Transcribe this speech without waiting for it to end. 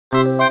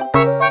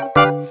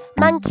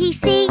Monkey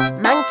see,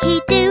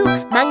 monkey do.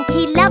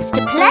 Monkey loves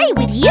to play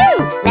with you.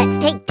 Let's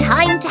take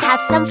time to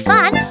have some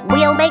fun.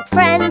 We'll make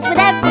friends with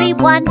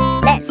everyone.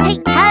 Let's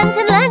take turns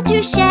and learn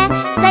to share.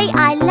 Say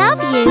I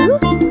love you.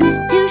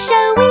 Do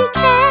show we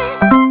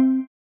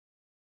care.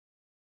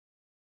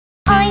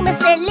 I'm a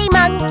silly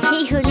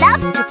monkey who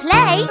loves to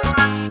play.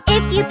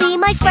 If you be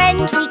my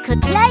friend, we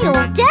could play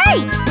all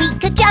day. We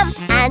could jump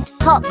and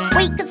hop,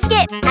 we could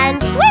skip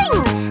and swing.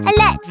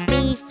 Let's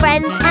be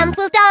friends and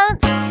we'll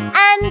dance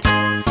and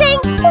sing.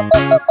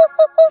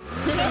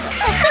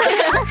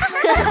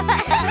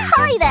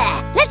 Hi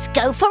there, let's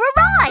go for a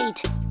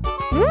ride.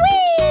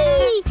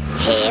 Whee!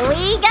 Here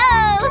we go.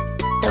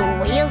 The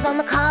wheels on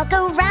the car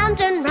go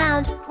round and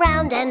round,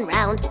 round and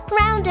round,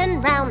 round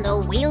and round. The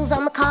wheels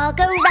on the car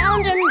go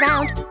round and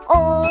round,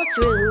 all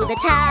through the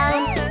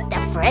town.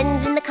 The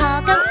friends in the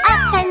car go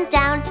up and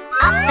down,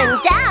 up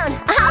and down,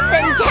 up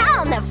and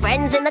down. The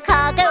friends in the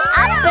car go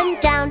up and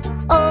down,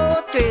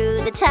 all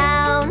through the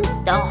town.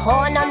 The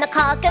horn on the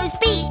car goes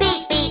beep,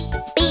 beep, beep,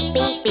 beep,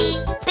 beep,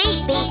 beep,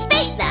 beep, beep,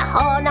 beep. The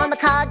horn on the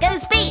car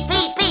goes beep,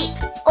 beep, beep,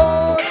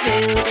 all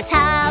through the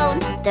town.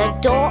 The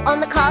door on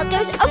the car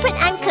goes open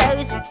and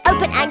close,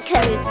 open and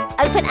close,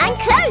 open and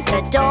close.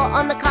 The door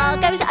on the car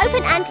goes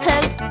open and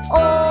close,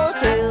 all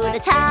through the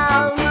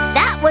town.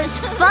 That was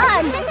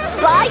fun!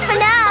 Bye for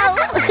now!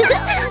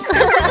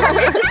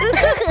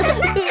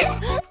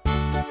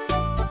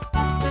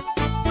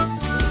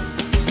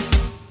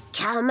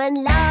 Come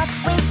and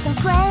laugh with some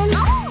friends.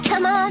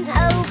 Come on,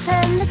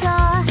 open the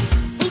door.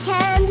 We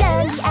can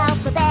learn the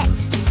alphabet,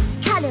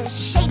 colours,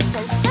 shapes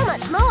and so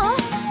much more.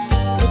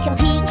 We can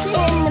peek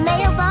in the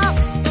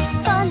mailbox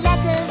for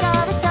letters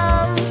or a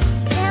song.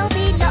 There'll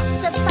be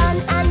lots of fun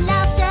and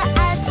laughter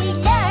as we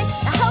learn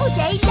the whole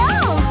day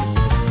long.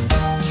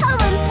 Come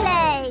and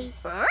play.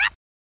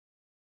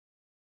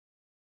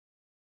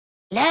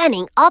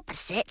 Learning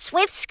opposites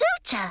with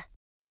Scooter.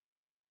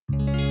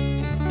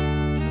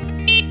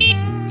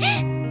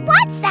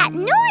 What's that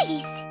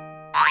noise?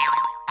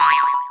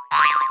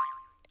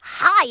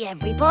 Hi,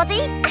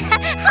 everybody.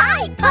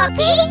 Hi,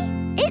 Puppy.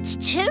 It's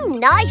too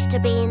nice to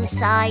be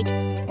inside.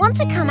 Want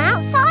to come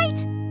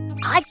outside?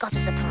 I've got a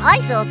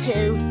surprise or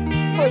two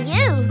for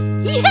you.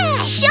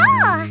 Yeah!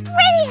 Sure!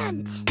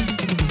 Brilliant!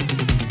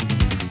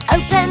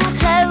 Open,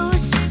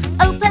 close,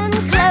 open,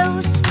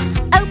 close.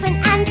 Open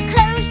and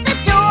close the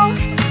door.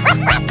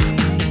 Ruff, ruff.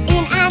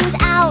 In and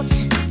out.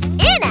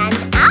 In and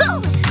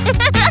out.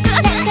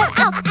 Let's go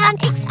out and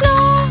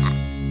explore.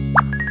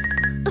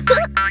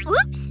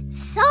 Oops,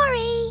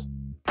 sorry.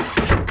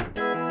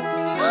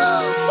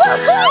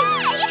 Woohoo!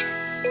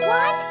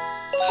 1,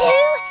 2,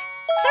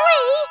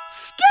 3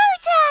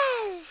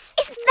 scooters!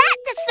 Is that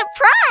the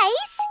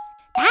surprise?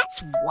 That's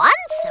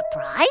one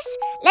surprise.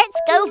 Let's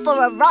go for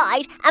a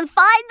ride and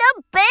find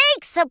the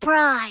big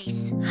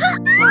surprise.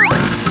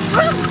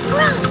 Vroom,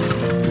 vroom.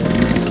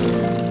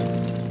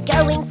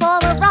 Going for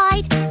a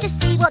ride to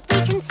see what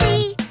we can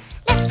see.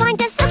 Let's find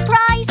a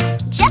surprise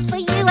just for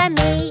you and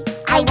me.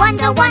 I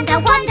wonder, wonder,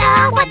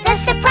 wonder what the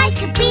surprise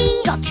could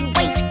be. Got to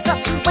wait,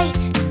 got to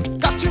wait,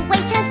 got to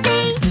wait and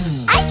see.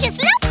 I just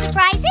love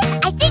surprises.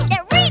 I think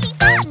they're really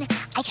fun.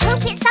 I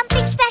hope it's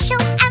something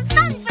special and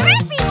fun for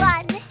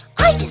everyone.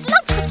 I just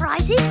love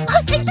surprises.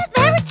 I think that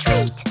they're a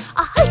treat.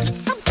 I hope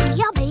it's something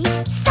yummy,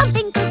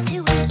 something good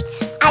to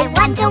eat. I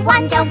wonder,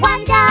 wonder,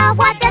 wonder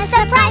what the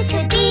surprise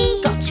could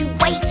be. Got to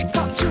wait,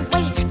 got to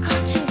wait,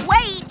 got to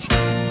wait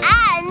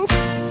and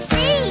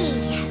see.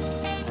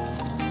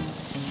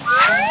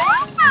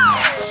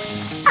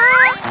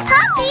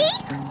 Puppy,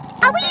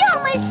 are we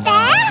almost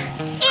there?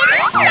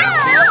 It's so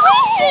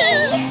windy!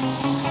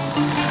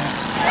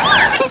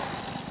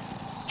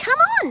 Come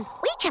on,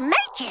 we can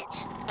make it!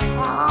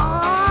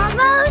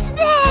 Almost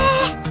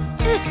there!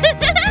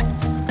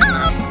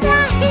 Up the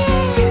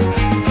hill!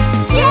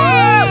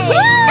 Yay!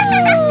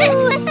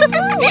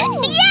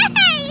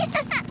 Yay!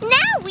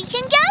 Now we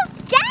can go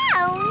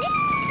down!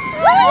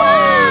 Whoa!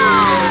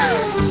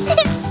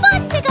 It's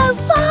fun to go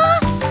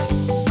fast!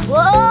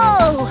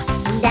 Whoa!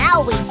 Now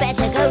we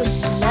better go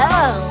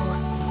slow.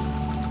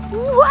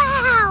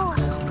 Wow!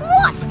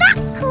 What's that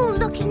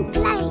cool-looking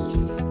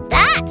place?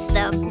 That's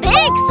the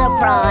big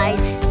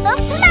surprise! The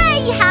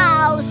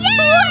playhouse!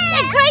 Yeah! What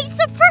a great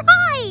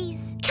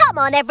surprise! Come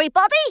on,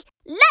 everybody!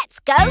 Let's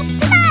go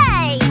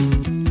play!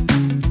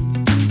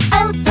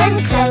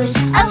 Open, close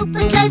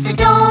the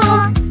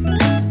door.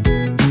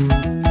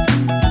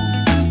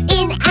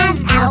 In and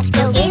out,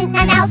 go in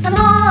and out some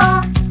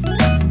more.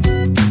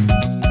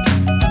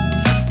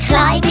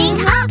 Climbing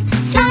up,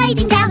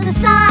 sliding down the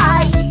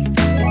side.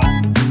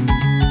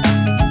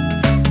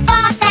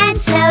 Fast and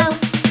slow,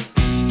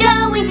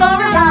 going for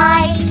a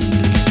ride.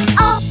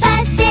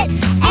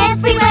 Opposites,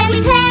 everywhere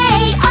we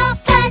play.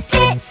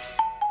 Opposites,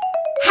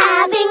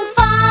 having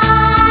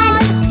fun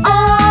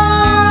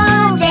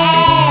all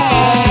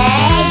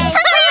day.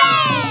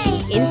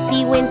 Hooray!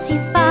 Incy Wincy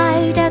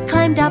Spider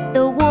climbed up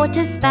the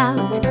water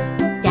spout.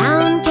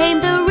 Down came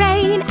the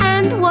rain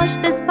and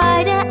washed the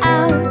spider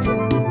out.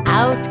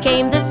 Out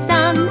came the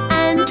sun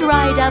and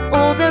dried up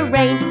all the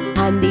rain.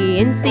 And the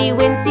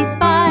incy-wincy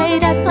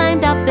spider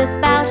climbed up the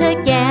spout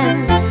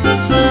again.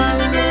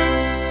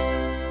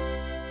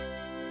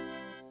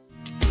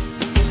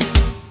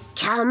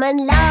 Come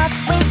and laugh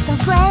with some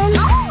friends.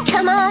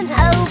 Come on,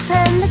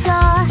 open the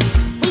door.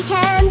 We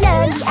can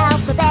learn the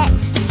alphabet,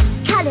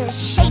 colours,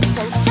 shapes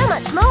and so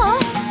much more.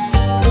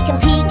 We can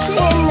peek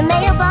in the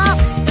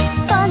mailbox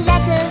for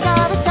letters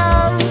or a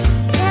song.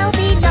 There'll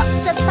be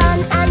lots of fun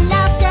and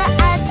laughter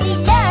as we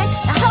learn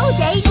the whole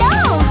day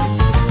long.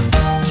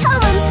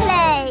 Come and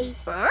play.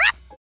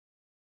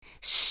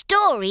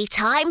 Story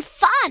time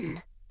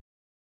fun.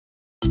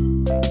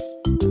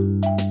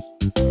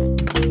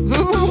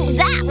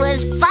 That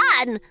was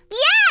fun!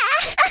 Yeah!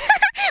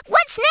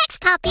 What's next,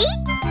 Puppy?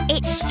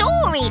 It's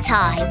story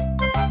time.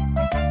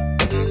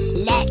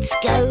 Let's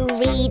go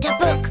read a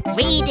book.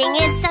 Reading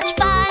is such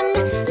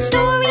fun.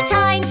 Story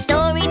time,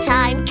 story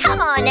time.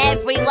 Come on,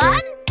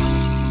 everyone.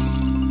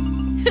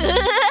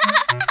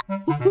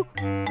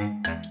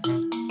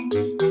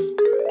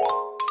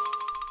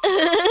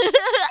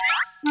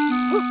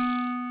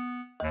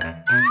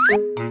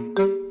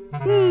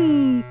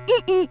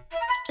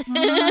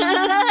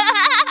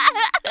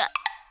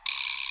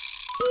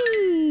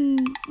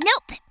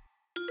 Nope.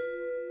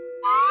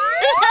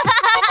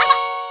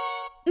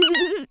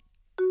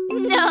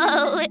 No.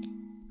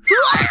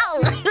 Wow!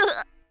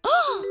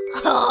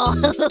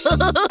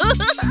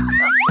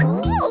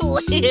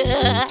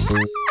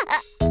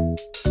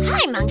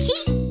 Hi, Monkey.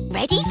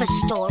 Ready for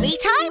story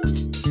time?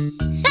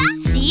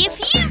 See if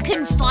you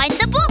can find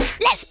the book.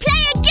 Let's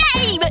play a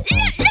game.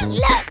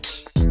 Look.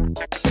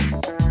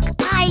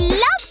 I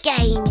love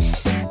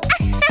games.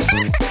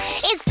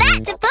 Is that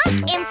the book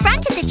in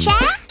front of the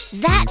chair?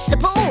 That's the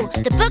ball.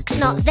 The book's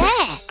not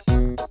there.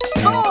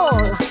 Ball.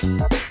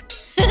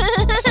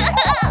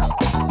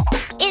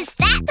 Is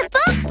that the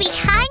book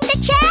behind the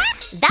chair?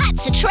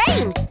 That's a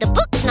train. The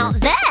book's not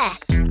there.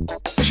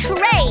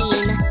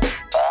 Train.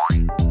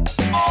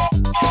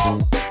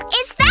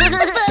 Is that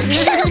the book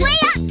way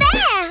up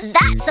there?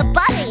 That's a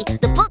bunny.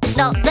 The book's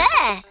not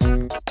there.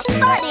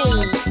 Bunny.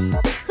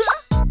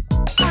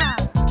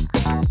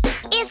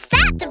 Is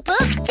that the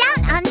book down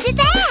under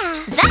there?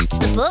 That's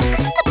the book.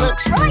 The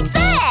book's right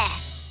there.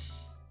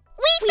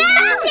 We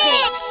found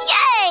it!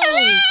 Yay!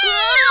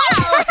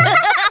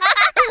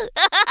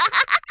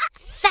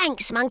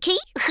 Thanks, Monkey.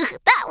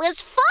 That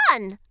was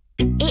fun.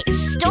 It's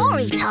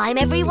story time,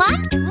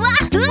 everyone.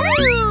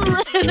 Wahoo!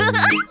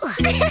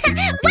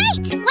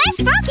 Wait, where's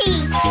Froggy?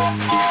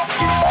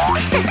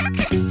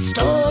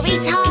 Story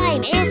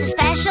time is a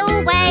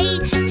special way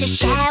to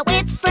share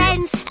with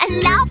friends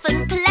and laugh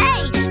and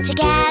play.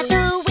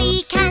 Together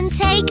we can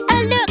take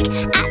a look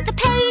at the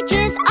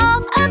pages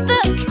of a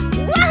book.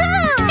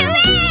 Woohoo!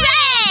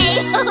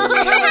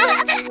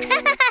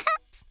 Hooray!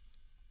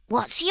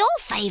 What's your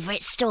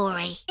favourite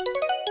story?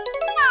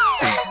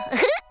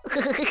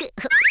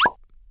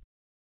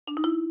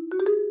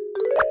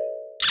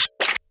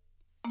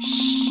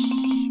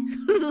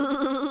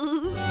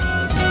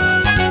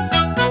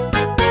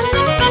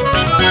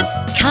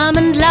 Come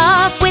and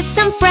laugh with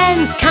some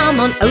friends. Come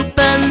on,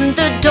 open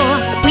the door.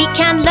 We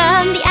can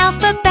learn the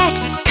alphabet,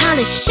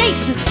 colours,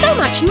 shapes and so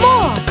much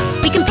more.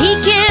 We can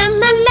peek in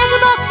the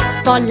letterbox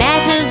for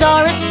letters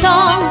or a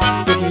song,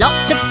 with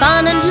lots of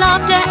fun and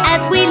laughter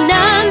as we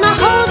learn the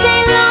whole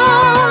day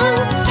long.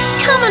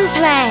 Come and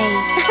play.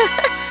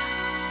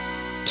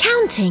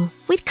 Counting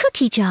with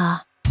Cookie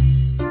Jar.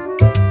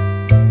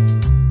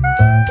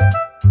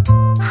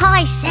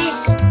 Hi,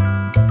 Sis.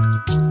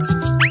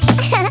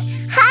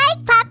 Hi,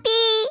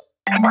 Puppy.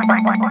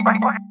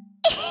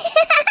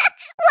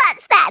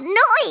 What's that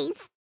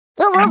noise?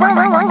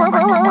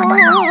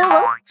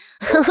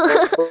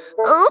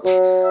 Oops,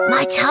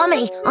 my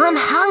tummy. I'm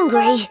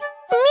hungry.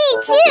 Me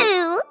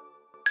too.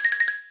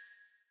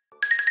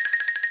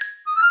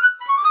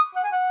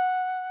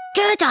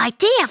 Good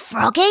idea,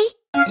 Froggy.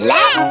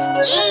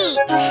 Let's eat.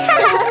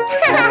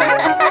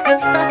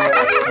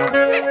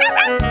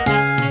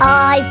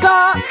 I've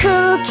got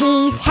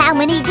cookies. How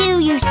many do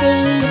you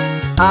see?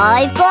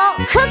 I've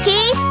got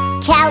cookies.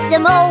 Count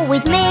them all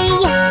with me.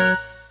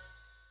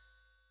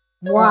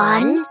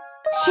 1,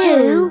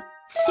 2,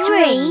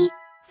 3,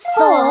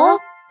 4,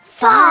 5.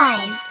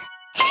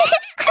 I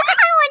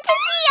want to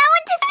see! I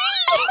want to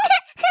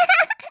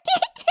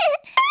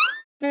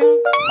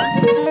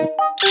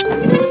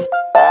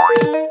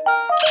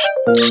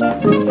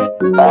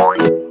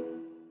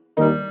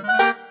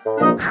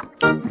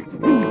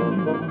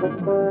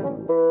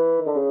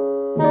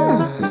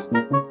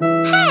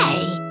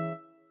Hey!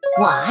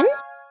 1,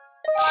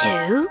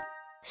 2,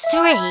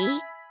 3,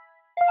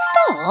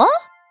 4.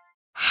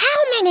 How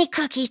many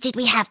cookies did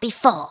we have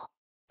before?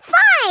 5.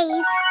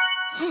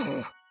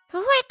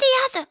 Where'd the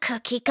other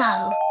cookie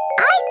go?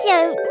 I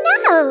don't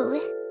know.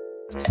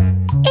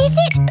 Is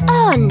it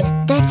on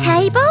the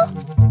table?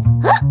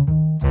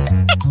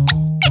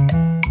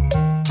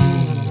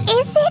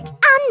 Is it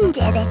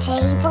under the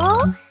table?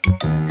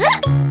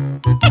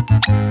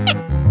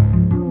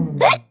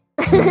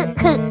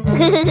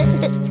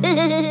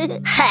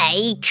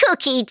 Hey,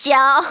 Cookie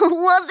Jar,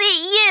 was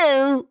it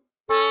you?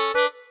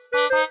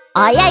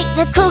 I ate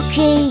the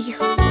cookie.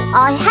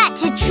 I had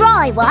to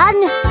try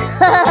one.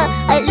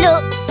 It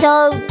looked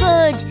so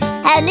good,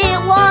 and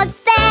it was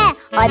there.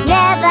 I've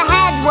never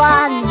had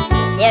one.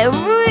 They're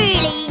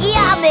really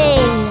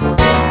yummy.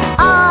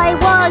 I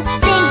was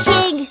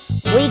thinking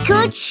we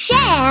could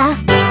share.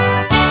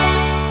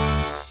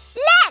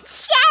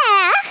 Let's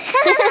share.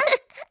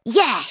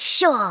 Yeah,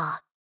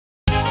 sure.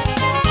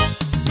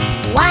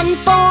 One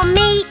for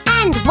me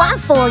and one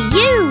for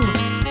you.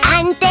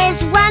 And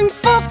there's one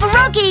for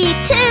Froggy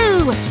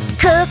too.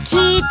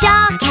 Cookie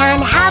Jar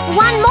can have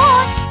one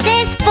more.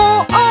 There's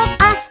 4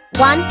 of us.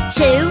 1,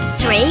 2,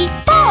 3,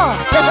 4.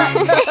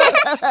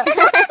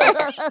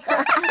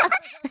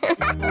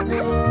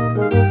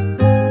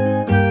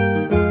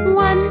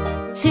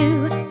 1,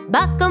 2,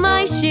 buckle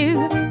my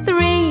shoe.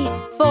 3,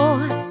 4,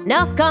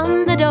 knock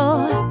on the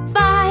door.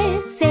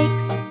 5,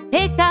 6,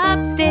 pick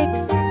up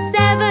sticks.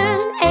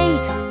 7,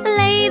 8,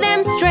 lay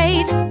them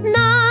straight.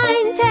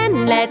 9,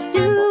 10, let's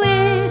do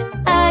it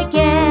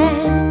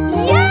again.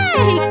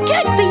 Yay!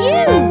 Good for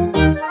you!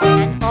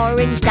 An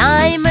orange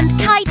diamond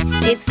kite,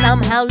 it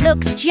somehow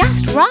looks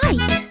just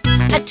right.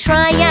 A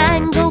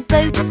triangle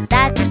boat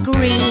that's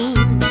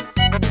green.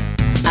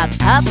 A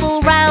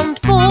purple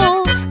round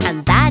ball,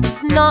 and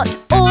that's not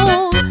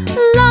all.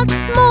 Lots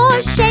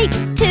more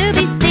shapes to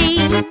be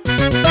seen.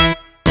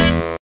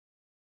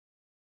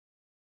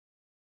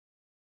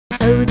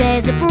 Oh,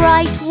 there's a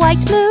bright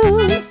white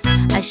moon,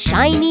 a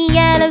shiny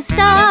yellow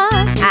star,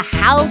 a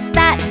house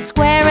that's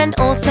square and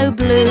also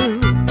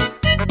blue.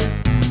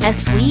 A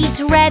sweet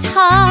red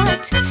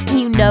heart,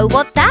 you know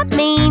what that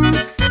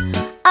means.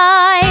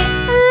 I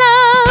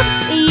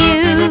love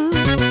you.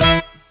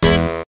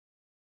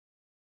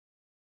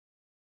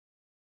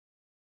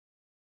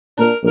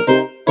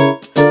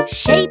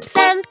 Shapes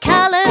and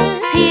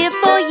colours here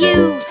for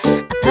you.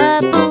 A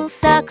purple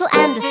circle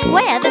and a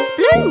square that's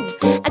blue.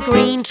 A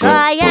green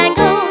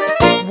triangle,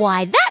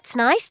 why that's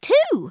nice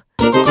too.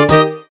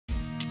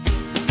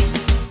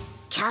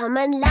 Come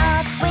and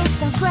laugh with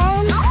some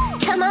friends.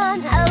 Come on,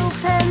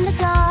 open the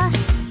door.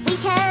 We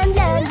can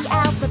learn the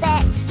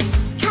alphabet,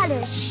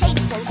 colours,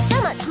 shapes and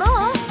so much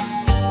more.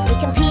 We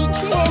can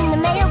peek in the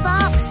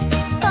mailbox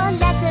for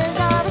letters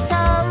or a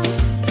song.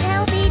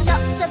 There'll be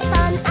lots of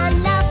fun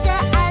and laughter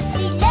as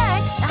we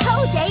learn the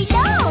whole day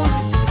long.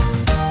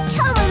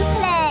 Come and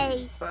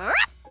play.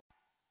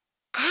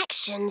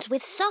 Actions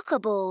with soccer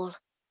ball.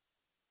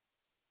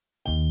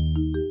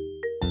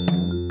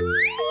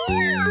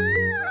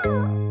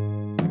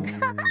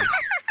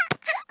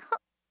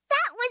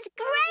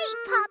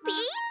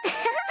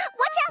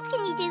 What else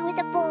can you do with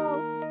a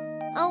ball?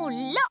 Oh,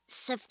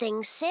 lots of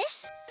things,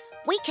 sis.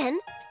 We can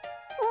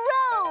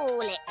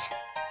roll it.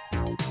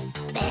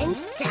 Bend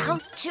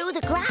down to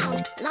the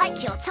ground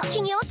like you're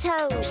touching your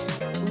toes.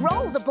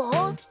 Roll the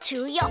ball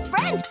to your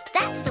friend.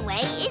 That's the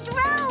way it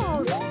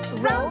rolls.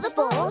 Roll the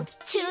ball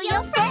to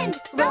your friend.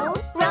 Roll,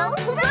 roll,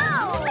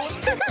 roll.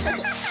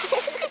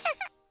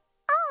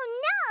 Oh,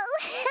 no!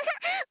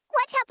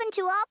 What happened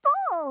to our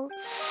ball?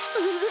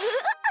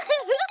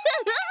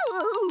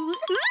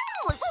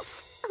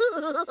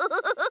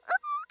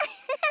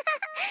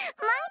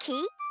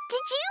 Monkey,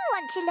 did you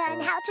want to learn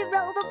how to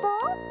roll the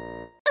ball?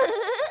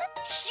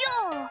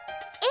 Sure.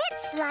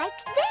 It's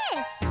like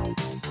this.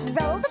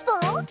 Roll the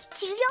ball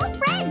to your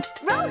friend.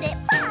 Roll it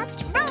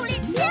fast, roll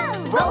it slow.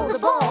 Roll the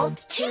ball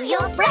to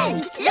your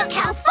friend. Look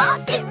how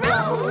fast it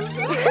rolls.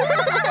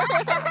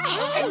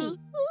 Hey,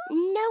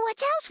 know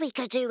what else we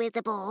could do with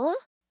the ball?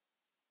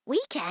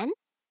 We can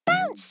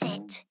bounce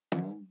it.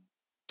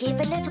 Give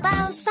a little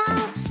bounce,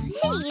 bounce.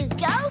 Here you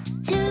go.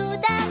 To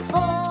the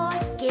ball.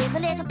 Give a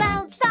little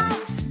bounce,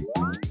 bounce.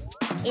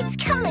 It's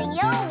coming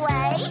your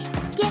way.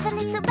 Give a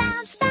little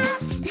bounce,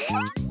 bounce. To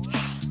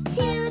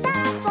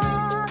the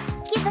ball.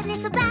 Give a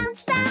little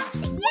bounce,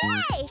 bounce.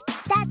 Yay!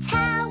 That's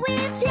how we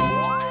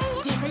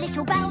play. Give a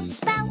little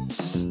bounce,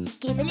 bounce.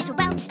 Give a little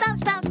bounce,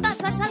 bounce, bounce,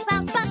 bounce, bounce, bounce,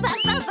 bounce, bounce,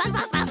 bounce, bounce,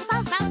 bounce, bounce, bounce,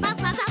 bounce, bounce,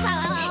 bounce, bounce.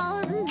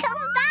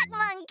 Come back,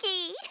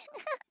 monkey.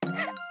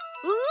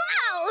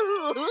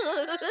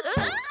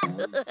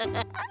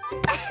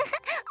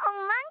 Oh,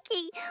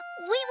 Monkey,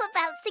 we were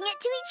bouncing it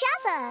to each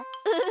other.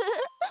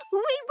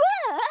 We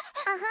were?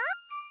 Uh-huh.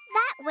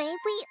 That way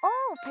we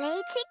all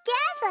play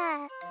together.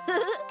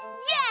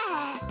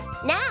 Yeah!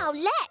 Now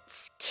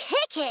let's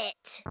kick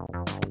it.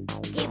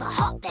 Give a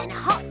hop, then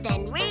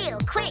real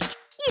quick.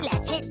 You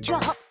let it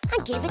drop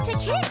and give it a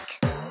kick.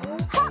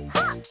 Hop,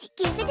 hop,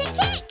 give it a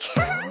kick.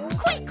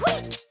 Quick,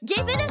 quick,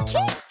 give it a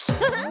kick.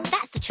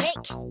 That's the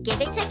trick.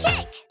 Give it a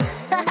kick.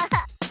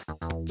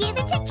 Give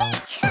it a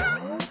kick.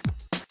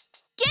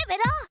 Give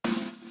it a kick.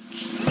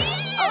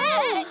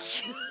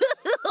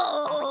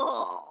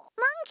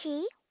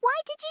 Monkey, why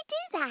did you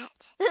do that?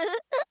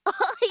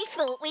 I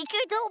thought we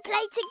could all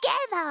play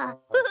together.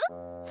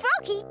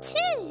 Froggy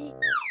too.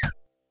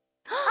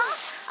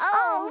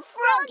 Oh,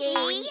 Froggy.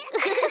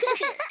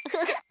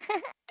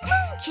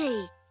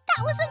 Monkey,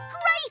 that was a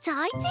great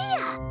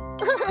idea.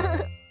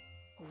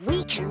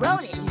 We can roll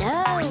it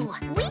low.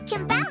 We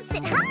can bounce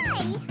it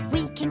high.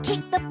 We can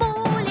kick the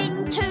ball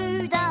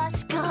into the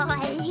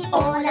sky.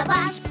 All of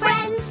us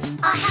friends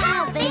are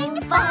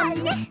having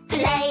fun,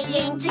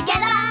 playing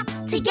together,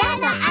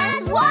 together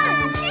as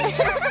one.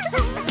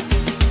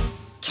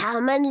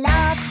 Come and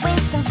laugh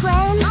with some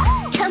friends.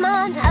 Come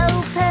on,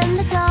 open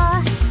the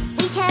door.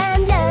 We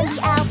can learn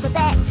the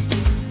alphabet,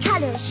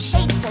 colours,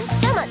 shapes and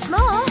so much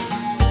more.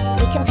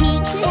 We can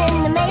peek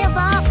in the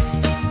mailbox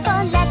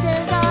for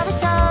letters or a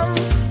song.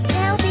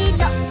 There'll be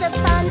lots of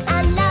fun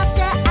and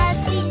laughter as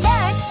we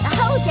learn the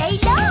whole day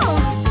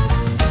long.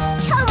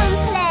 Come and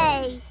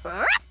play.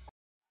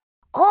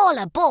 All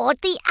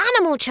aboard the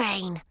animal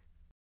train.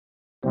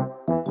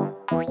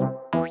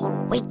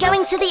 We're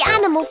going to the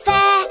animal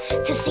fair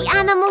to see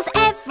animals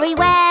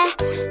everywhere.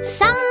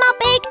 Some are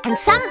big and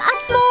some are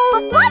small.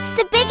 But what's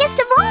the biggest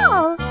of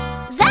all?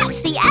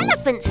 That's the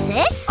elephant,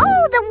 sis.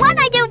 Oh, the one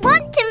I don't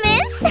want to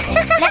miss.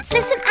 Let's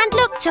listen and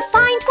look to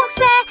find what's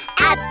there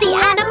at the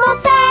animal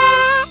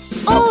fair.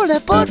 All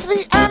aboard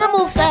the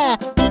animal fair.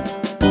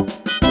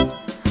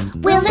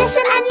 We'll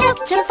listen and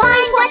look to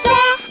find what's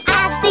there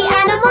at the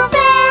animal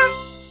fair.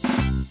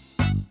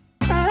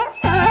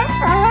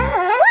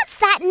 What's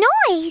that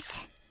noise?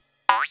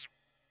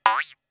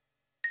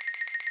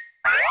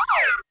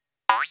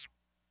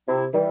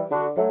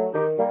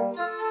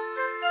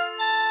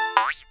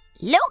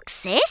 Look,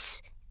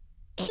 sis.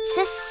 It's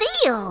a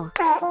seal.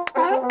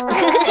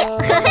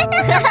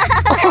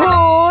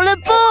 All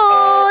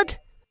aboard!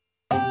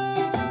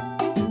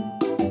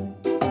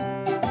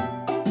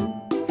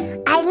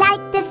 I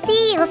like the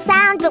seal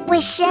sound, but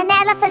wish an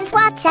elephant's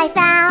what I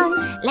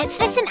found. Let's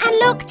listen and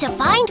look to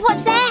find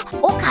what's there.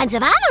 All kinds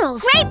of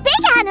animals. Great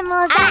big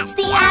animals At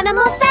the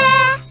animal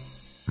fair.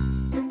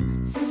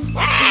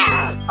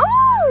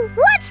 Ooh,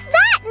 what's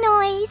that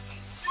noise?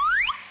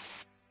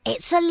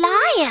 It's a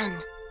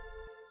lion.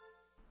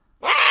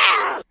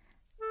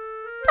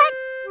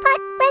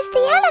 But where's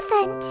the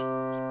elephant?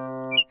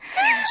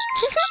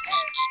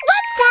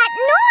 What's that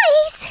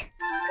noise?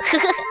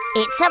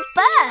 It's a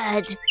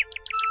bird.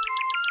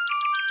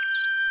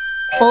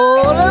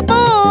 All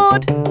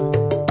aboard!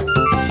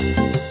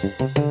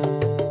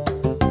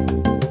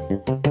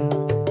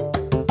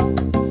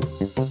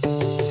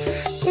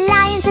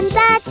 Lions and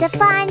birds are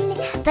fun,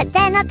 but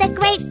they're not the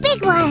great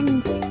big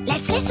ones.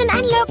 Let's listen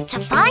and look to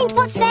find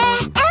what's there.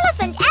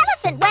 Elephant,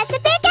 elephant, where's the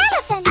big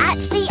elephant? At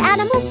the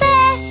animal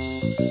fair.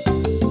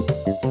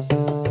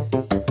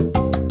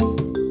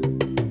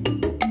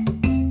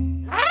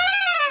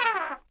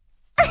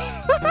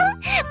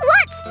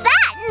 What's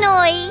that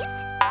noise?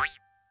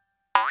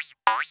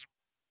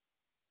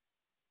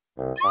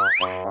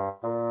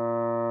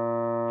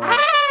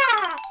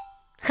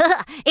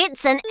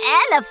 It's an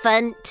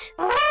elephant.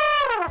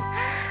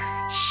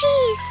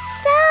 She's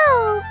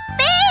so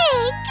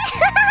big!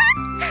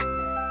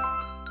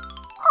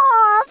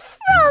 Oh,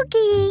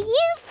 Froggy,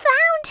 you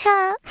found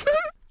her.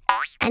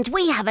 And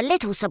we have a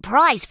little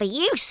surprise for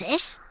you,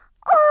 sis.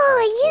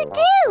 Oh, you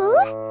do?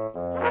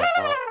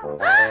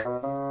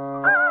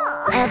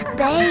 Oh. A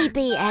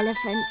baby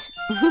elephant.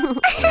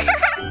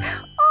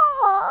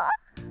 Oh.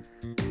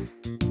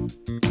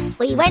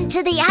 We went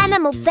to the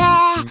animal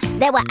fair.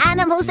 There were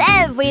animals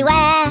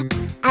everywhere.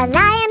 A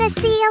lion, a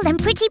seal,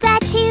 and pretty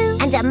bird too.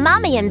 And a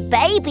mummy and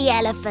baby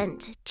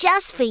elephant,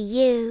 just for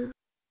you.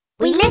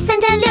 We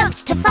listened and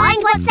looked to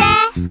find what's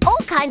there.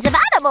 All kinds of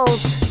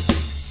animals.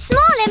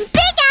 Small and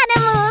big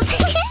animals.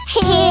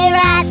 Here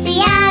at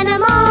the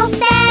animal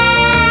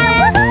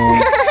fair.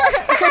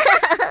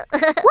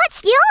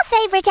 What's your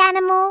favourite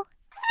animal?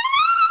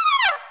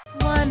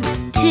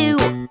 1, 2,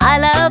 I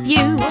love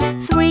you.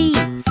 3,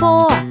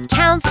 4,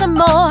 count some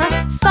more.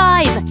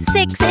 5, 6,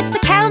 it's the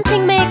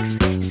counting mix.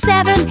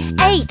 7,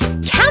 8,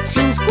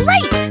 counting's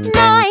great.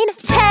 9,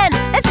 10,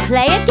 let's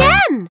play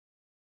again.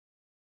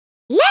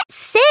 Let's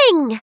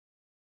sing.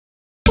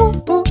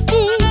 Ooh, ooh,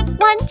 ee.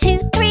 1, 2,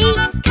 3.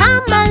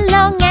 Come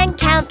along and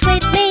count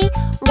with me.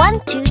 1,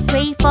 2,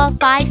 3, 4,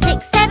 5,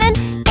 6,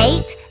 7,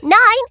 8, 9,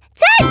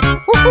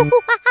 10.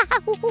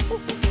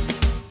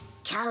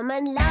 Come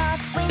and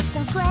laugh with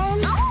some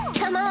friends.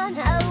 Come on,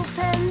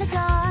 open the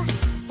door.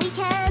 We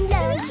can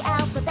learn the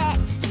alphabet,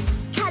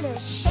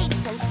 colours,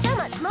 shapes and so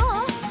much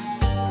more.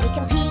 We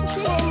can peek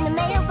in the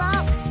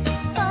mailbox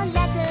for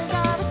letters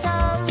or a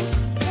song.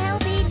 There'll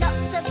be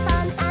lots of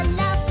fun and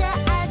laughter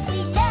as we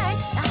learn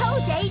the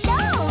whole day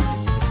long.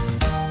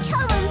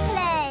 Come and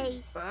play.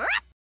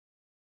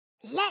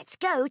 Let's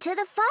go to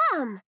the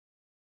farm.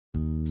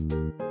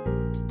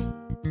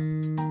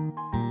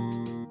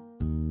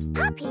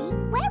 Puppy,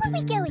 where are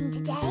we going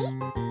today?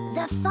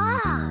 The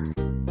farm.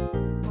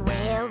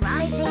 We're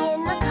riding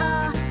in the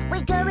car.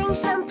 We're going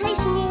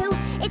someplace new.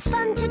 It's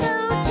fun to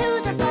go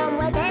to the farm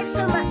where there's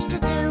so much to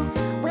do.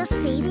 We'll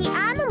see the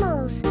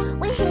animals.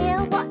 We'll hear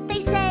what they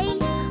say.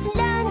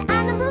 Learn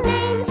animal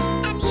names.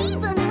 And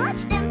even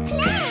watch them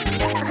play.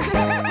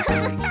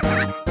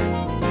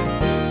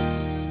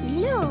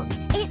 Look,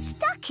 it's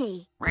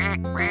Ducky.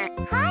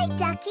 Hi,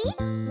 Ducky.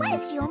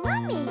 Where's your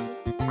mummy?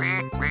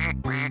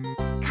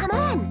 Come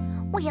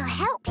on. We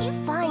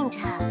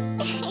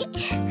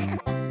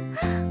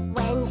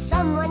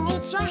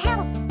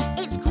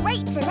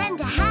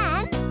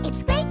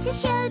to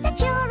show that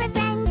you're a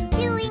friend,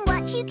 doing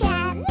what you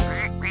can.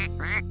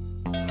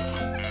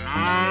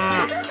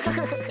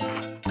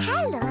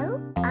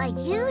 Hello, are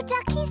you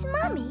Ducky's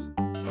mummy?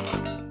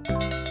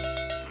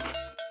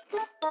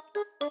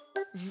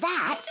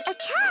 That's a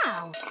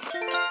cow.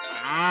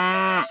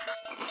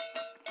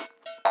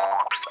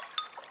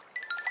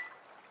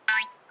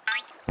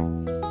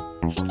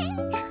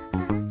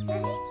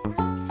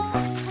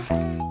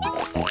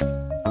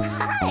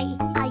 Hi,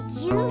 are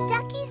you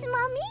Ducky's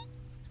mummy?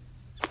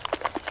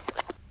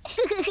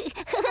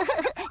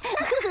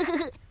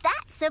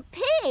 That's a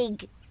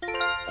pig.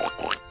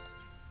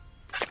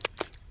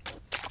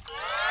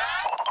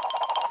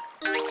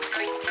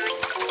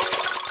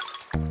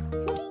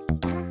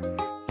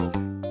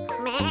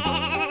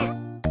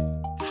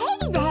 Hey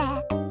there,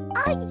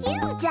 are you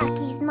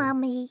Ducky's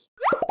mummy?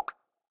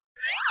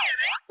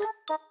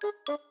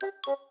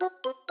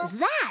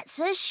 That's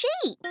a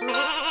sheep.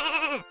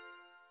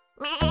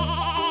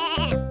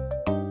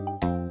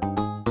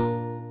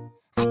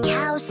 A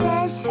cow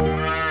says, a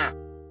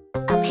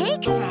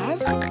pig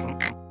says,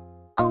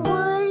 a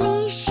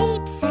woolly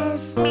sheep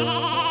says. We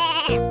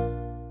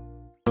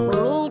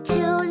need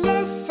to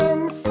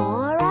listen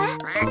for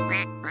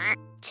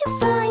to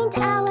find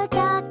our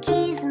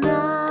Ducky's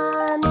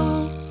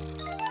mummy.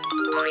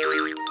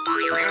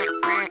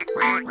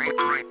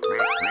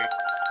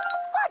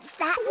 What's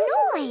that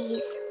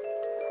noise?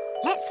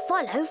 Let's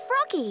follow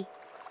Froggy.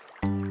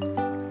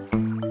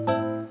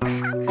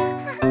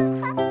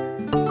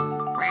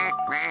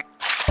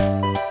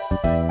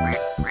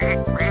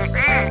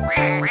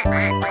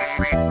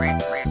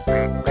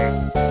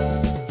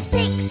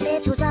 Six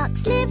little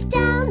ducks live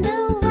down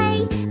the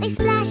way. They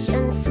splash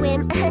and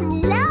swim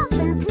and laugh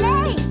and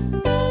play.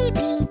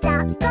 Baby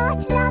duck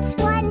got lost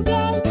one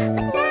day,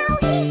 but now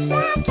he's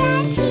back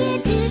and here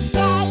to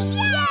stay.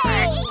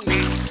 Yay!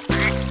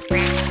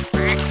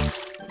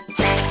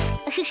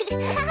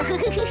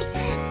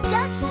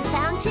 Ducky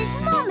found his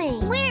mummy.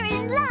 We're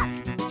in luck.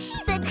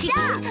 She's a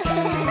duck.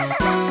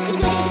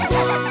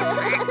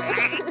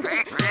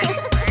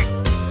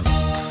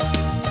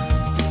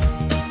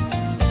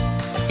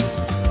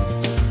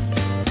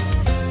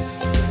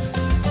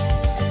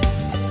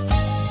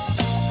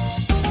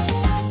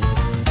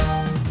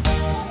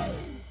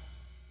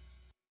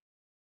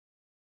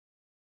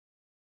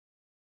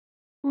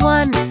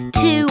 1,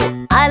 2,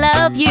 I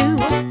love you.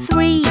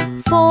 3,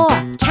 4,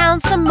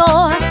 count some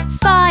more.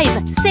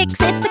 5, 6,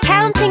 it's the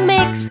counting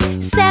mix.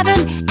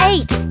 7,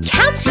 8,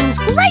 counting's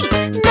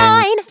great.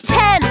 9,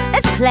 10,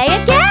 let's play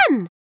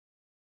again.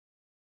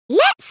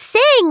 Let's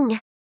sing.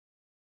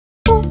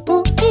 Ooh,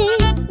 ooh, ee.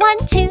 1,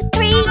 2,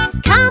 3,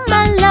 come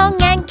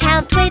along and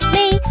count with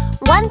me.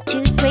 1,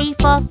 2, 3,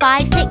 4,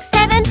 5, 6,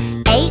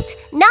 7, 8,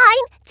 9,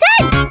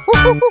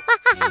 10.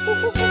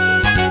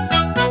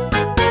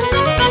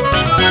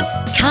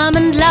 Come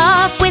and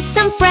laugh with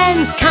some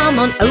friends. Come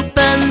on,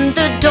 open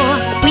the door.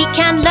 We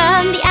can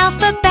learn the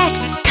alphabet,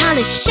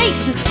 colours,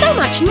 shapes and so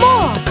much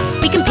more.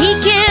 We can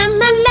peek in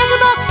the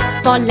letterbox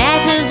for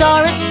letters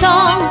or a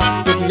song,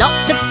 with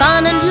lots of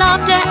fun and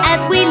laughter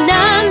as we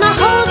learn the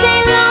whole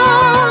day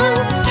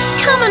long.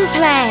 Come and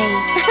play.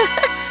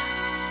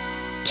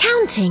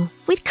 Counting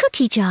with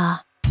Cookie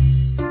Jar.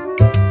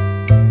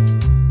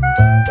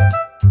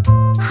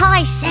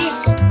 Hi,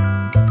 sis.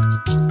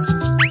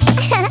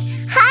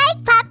 Hi,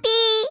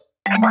 puppy.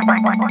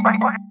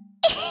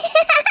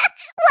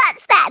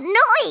 What's that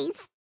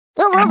noise?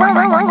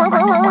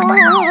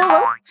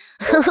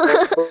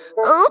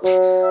 Oops,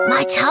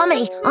 my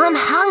tummy. I'm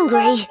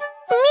hungry.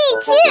 Me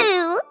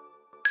too.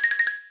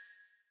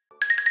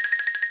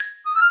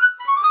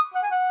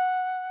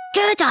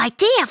 Good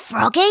idea,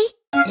 Froggy.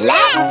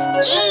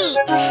 Let's eat.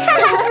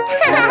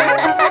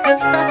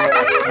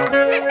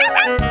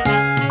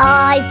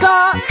 I've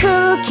got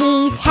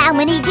cookies. How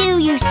many do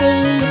you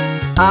see?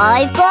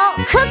 I've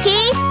got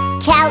cookies.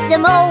 Count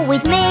them all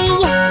with me.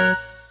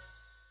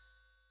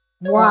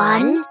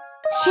 1,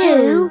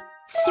 2,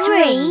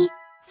 3,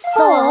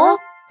 4,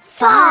 5.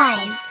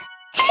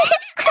 I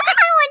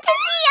want to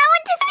see! I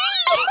want to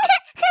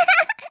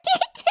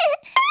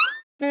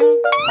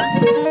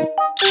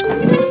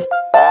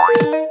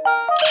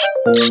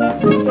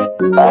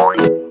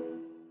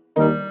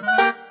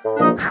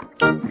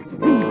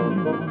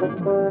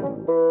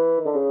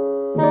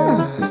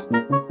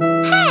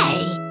Hey!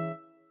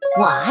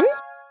 1,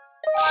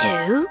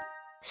 2,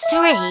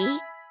 3,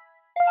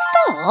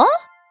 4.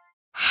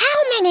 How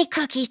many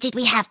cookies did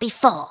we have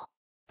before?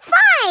 5.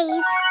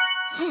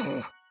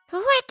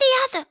 Where'd the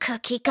other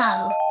cookie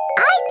go?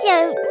 I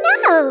don't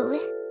know.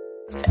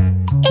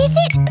 Is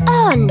it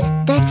on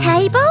the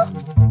table?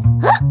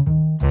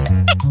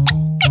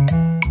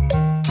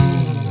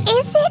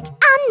 Is it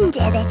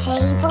under the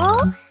table?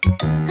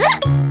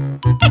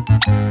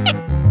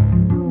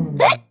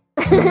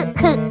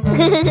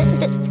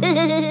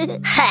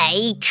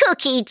 Hey,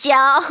 Cookie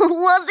Jar,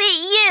 was it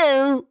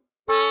you?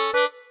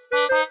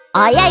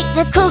 I ate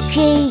the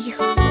cookie.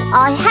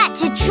 I had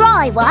to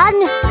try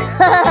one.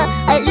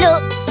 It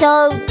looked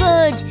so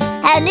good,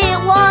 and it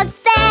was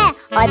there.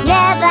 I've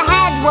never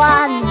had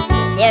one.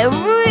 They're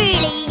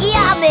really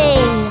yummy.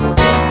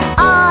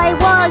 I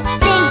was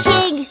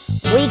thinking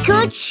we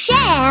could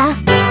share.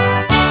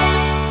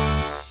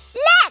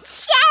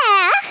 Let's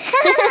share!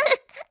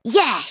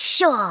 Yeah,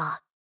 sure.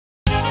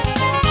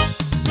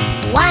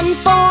 One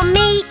for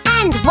me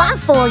and one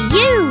for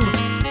you.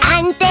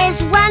 And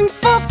there's one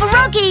for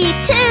Froggy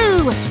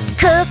too.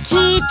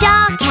 Cookie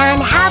Jar can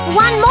have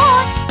one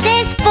more.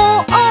 There's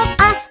 4 of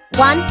us.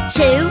 1,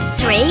 2,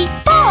 3,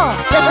 4.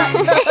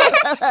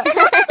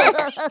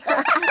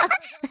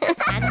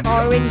 An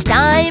orange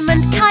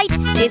diamond kite,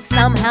 it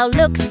somehow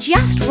looks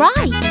just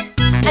right.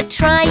 A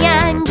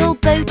triangle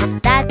boat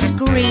that's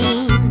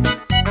green.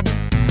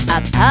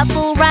 A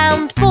purple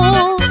round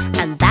ball,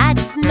 and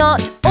that's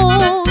not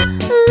all.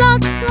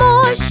 Lots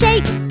more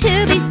shapes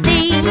to be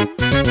seen.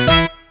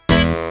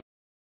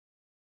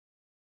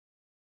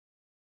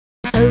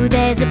 Oh,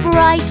 there's a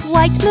bright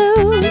white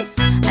moon,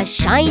 a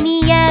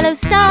shiny yellow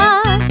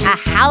star, a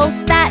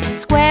house that's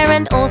square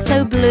and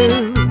also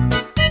blue.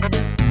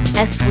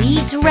 A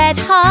sweet red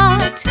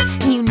heart,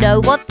 you know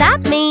what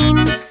that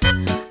means.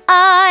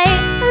 I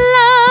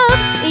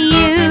love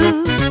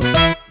you.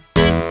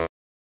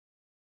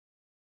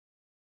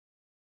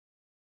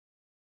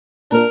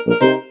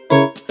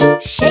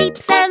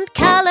 Shapes and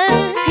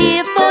colours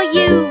here for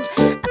you.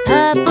 A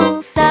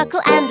purple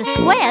circle and a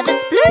square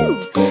that's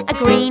blue. A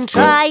green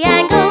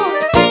triangle,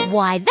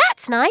 why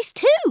that's nice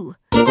too.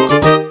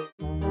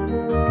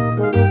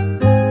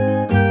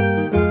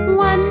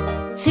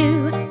 1,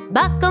 2,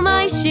 buckle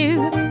my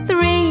shoe.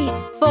 3,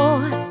 4,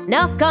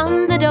 knock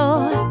on the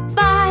door.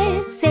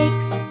 5,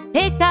 6,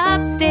 pick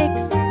up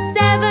sticks.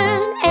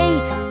 7,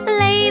 8,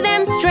 lay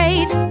them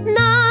straight.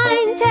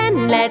 9,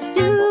 10, let's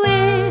do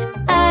it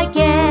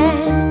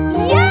again.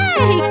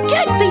 Yay!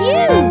 Good for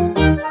you!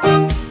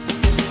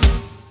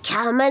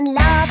 Come and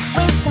laugh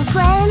with some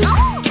friends.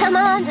 Come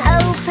on,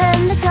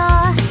 open the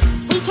door.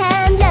 We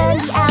can learn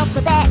the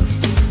alphabet,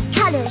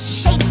 colours,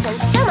 shapes and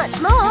so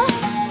much more.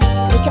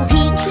 We can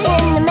peek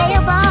in the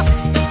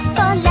mailbox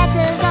for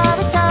letters or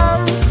a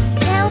song.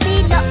 There'll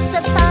be lots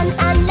of fun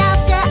and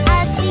laughter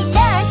as we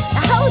learn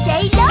the whole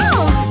day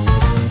long.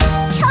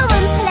 Come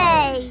and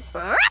play.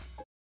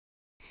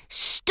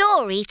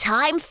 Story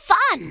time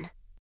fun.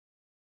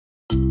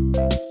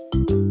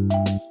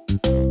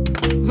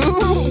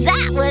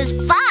 That was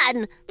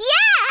fun.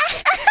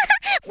 Yeah!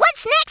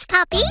 What's next,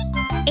 Puppy?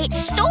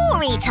 It's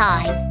story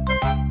time.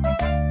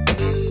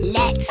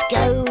 Let's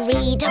go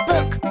read a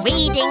book.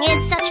 Reading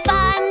is such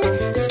fun.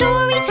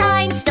 Story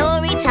time,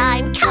 story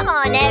time. Come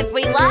on,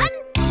 everyone.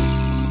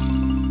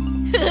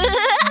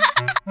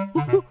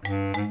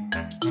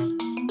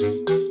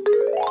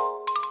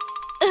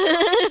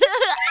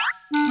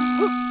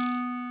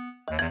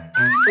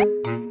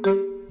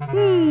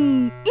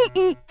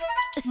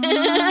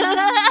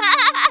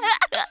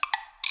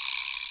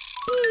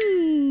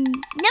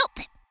 Nope.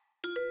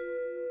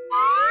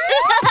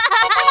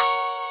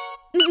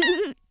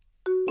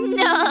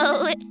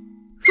 No.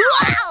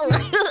 Wow!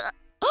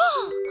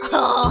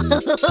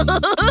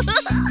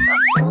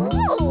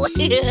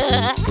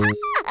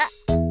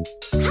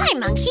 Hi,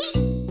 Monkey.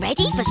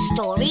 Ready for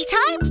story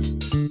time?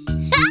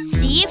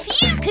 See if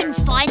you can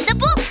find the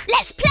book.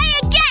 Let's play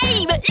a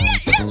game.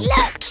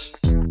 Look.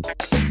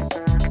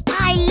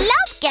 I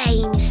love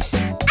games.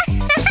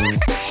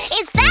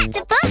 Is that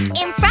the book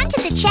in front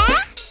of the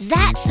chair?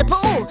 That's the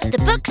ball. The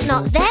book's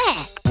not there.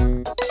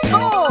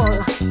 Ball.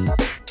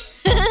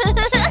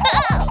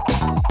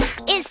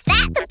 Is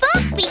that the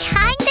book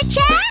behind the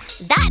chair?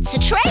 That's a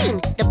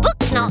train. The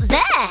book's not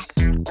there.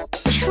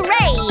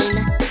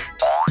 Train.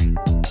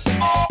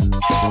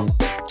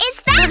 Is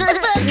that the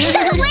book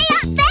way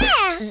up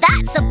there?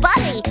 That's a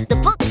bunny. The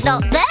book's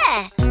not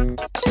there.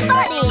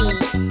 Bunny.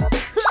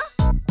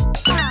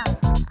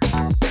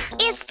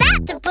 Is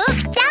that the book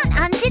down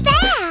under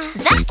there?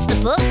 That's the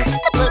book.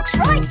 The book's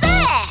right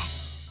there.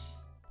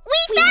 We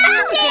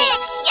found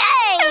it!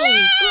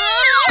 Yay!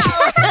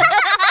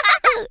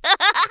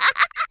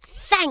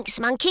 Thanks,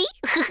 Monkey.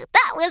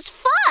 That was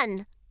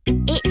fun.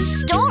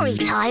 It's story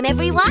time,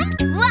 everyone.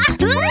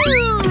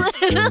 Wahoo!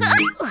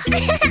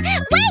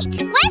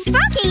 Wait, where's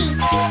Froggy?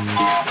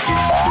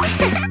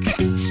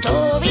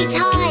 Story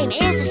time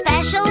is a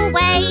special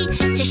way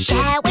to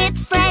share with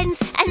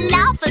friends and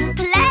laugh and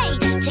play.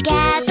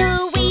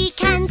 Together we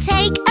can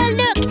take a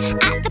look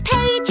at the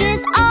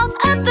pages of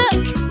a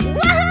book.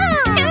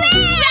 Woohoo!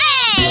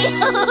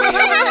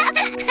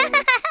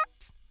 Hooray!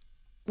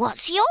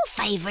 What's your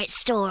favourite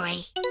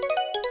story?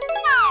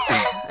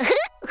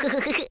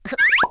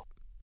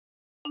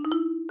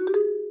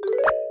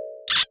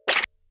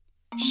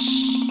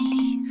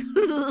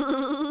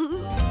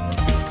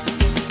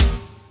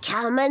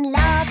 Come and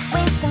laugh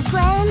with some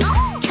friends.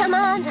 Come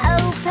on,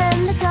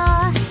 open the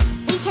door.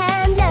 We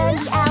can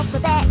learn the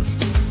alphabet,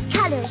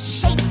 colours,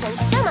 shapes and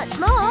so much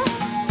more.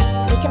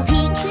 We can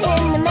peek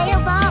in the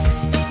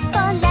mailbox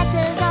for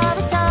letters or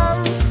a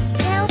song.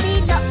 There'll be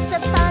lots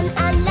of fun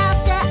and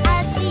laughter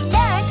as we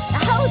learn the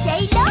whole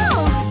day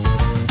long.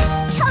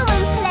 Come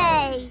and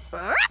play.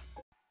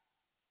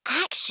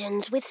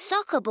 Actions with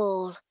soccer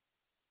ball.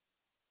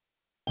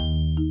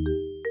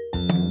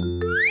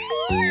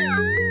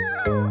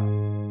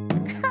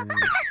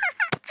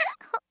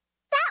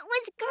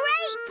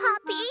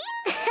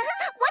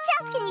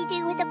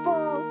 the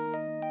ball?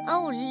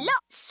 Oh,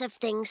 lots of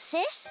things,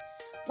 sis.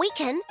 We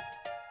can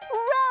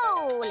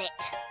roll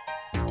it.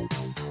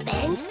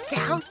 Bend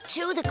down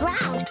to the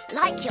ground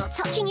like you're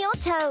touching your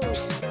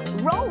toes.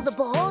 Roll the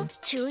ball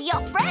to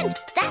your friend.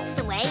 That's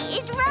the way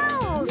it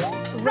rolls.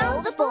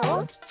 Roll the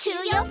ball to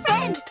your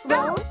friend.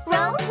 Roll,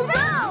 roll,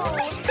 roll.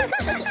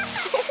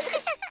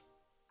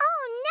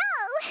 Oh no!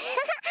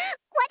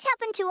 What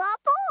happened to our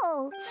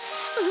ball?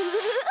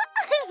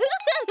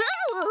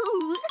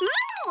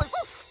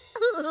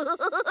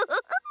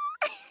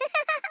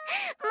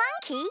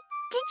 Monkey,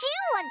 did you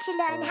want to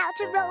learn how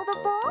to roll the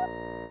ball?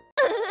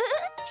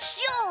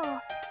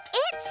 Sure.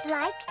 It's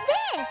like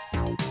this.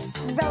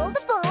 Roll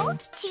the ball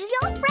to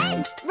your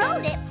friend.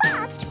 Roll it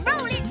fast,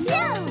 roll it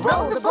slow.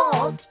 Roll the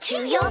ball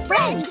to your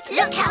friend.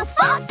 Look how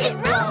fast it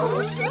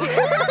rolls.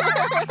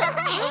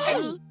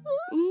 Hey,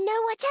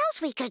 know what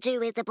else we could do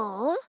with the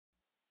ball?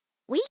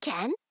 We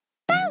can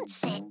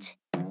bounce it.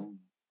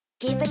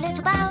 Give a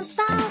little bounce,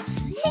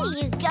 bounce. Here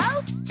you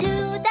go. To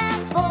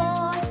the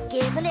ball.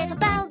 Give a little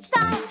bounce,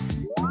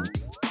 bounce.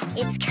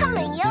 It's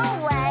coming your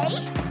way.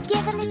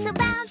 Give a little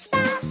bounce,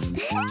 bounce.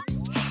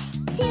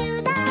 To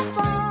the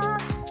ball.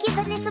 Give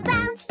a little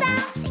bounce,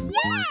 bounce.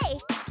 Yay!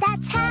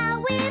 That's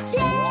how we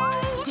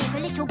play. Give a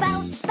little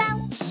bounce,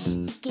 bounce.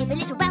 Give a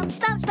little bounce,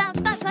 bounce, bounce,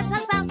 bounce, bounce,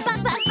 bounce, bounce,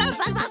 bounce, bounce,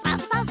 bounce, bounce,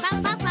 bounce, bounce,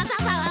 bounce, bounce, bounce,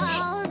 bounce.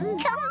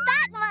 Come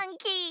back,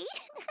 monkey.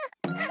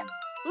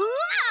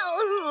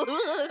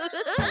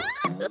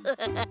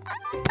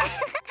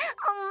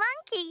 Oh,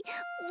 monkey,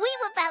 we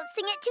were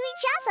bouncing it to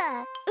each other.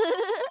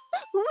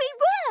 We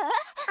were.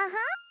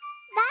 Uh-huh.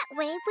 That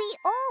way we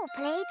all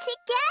play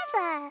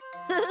together.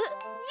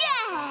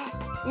 Yeah.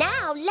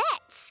 Now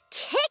let's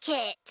kick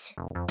it.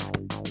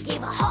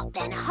 Give a hop,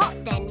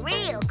 then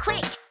real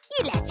quick.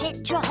 You let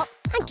it drop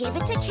and give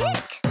it a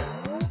kick.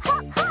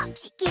 Hop, hop,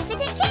 give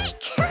it a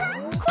kick.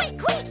 Quick,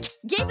 quick,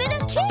 give it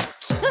a kick.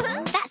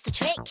 That's the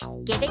trick.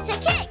 Give it a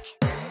kick.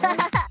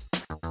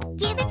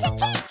 Give it a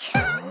kick.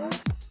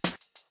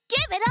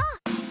 Give it a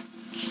kick.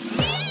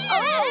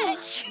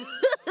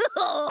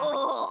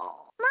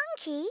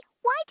 Monkey,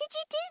 why did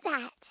you do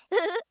that?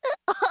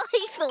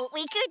 I thought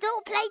we could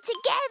all play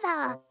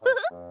together.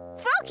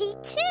 Froggy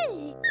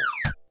too.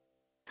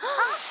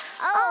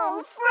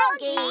 Oh,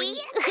 Froggy.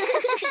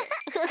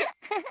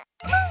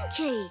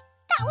 Monkey,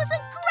 that was a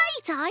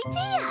great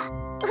idea.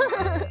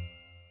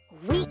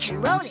 We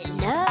can roll it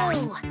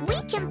low.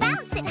 We can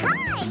bounce it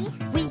high.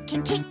 We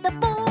can kick the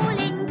ball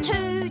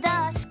into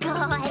the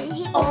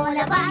sky. All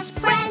of us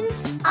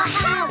friends are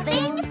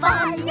having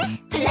fun,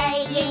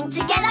 playing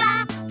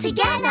together,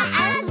 together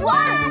as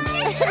one.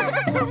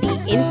 The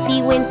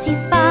incy-wincy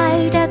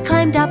spider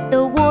climbed up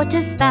the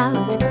water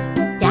spout.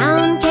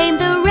 Down came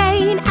the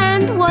rain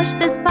and washed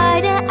the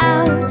spider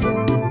out.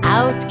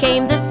 Out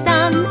came the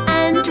sun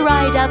and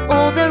dried up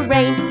all the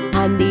rain.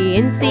 And the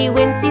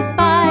incy-wincy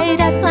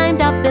spider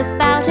climbed up the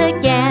spout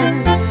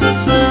again.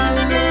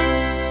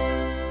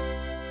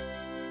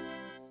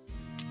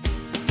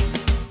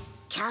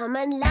 Come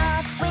and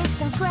laugh with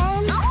some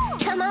friends.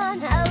 Come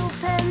on,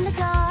 open the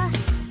door.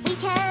 We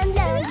can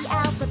learn the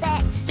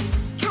alphabet,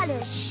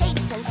 colours,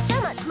 shapes and so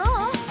much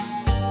more.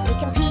 We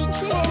can peek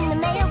in the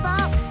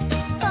mailbox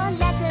for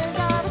letters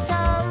or a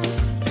song.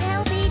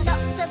 There'll be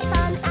lots of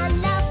fun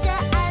and laughter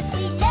as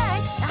we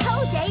learn the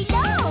whole day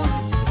long.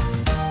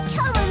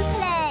 Come and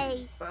play.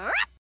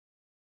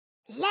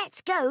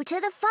 Let's go to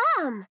the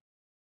farm.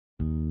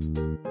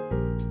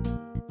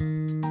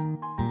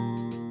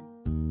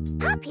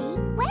 Puppy,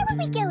 where are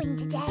we going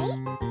today?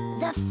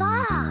 The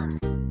farm.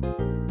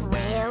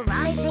 We're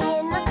riding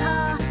in the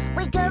car.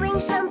 We're going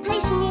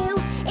someplace new.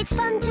 It's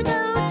fun to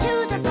go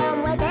to the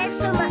farm where there's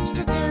so much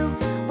to do.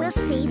 We'll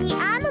see the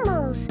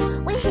animals.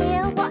 We'll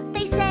hear what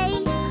they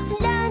say.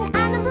 Learn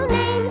animal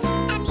names.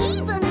 And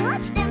even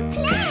watch them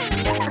play.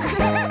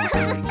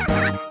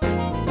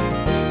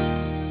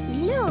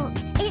 Look,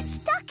 it's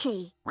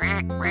Ducky.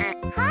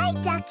 Hi,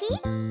 Ducky.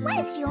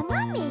 Where's your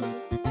mummy?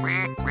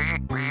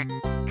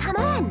 Come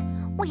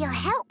on, we'll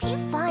help you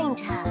find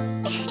her.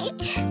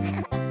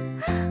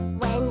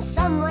 When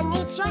someone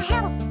needs your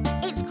help,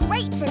 it's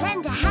great to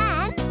lend a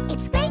hand.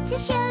 It's great to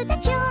show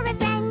that you're a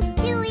friend,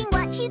 doing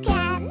what you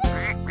can.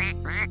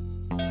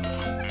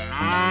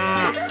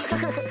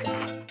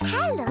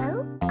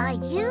 Hello, are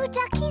you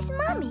Ducky's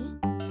mummy?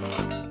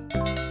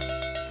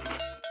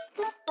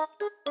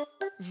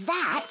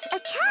 That's a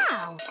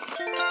cow.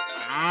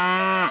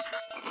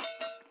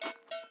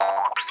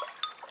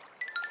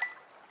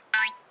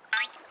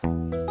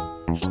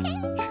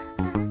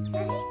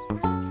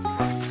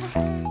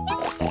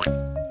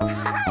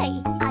 Hi,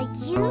 are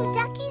you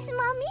Ducky's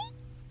mummy?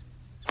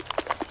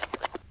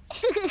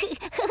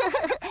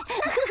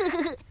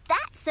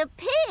 That's a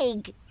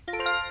pig.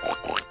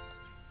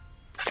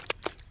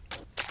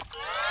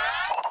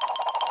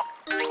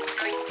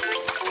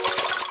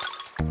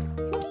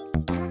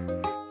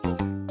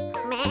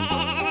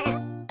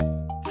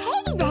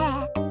 Hey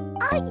there,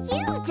 are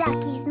you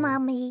Ducky's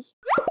mummy?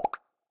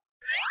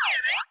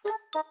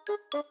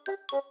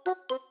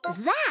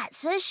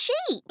 That's a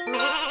sheep.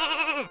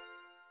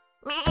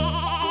 A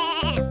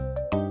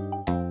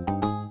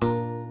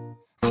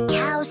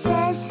cow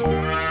says,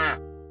 a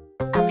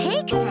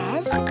pig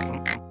says,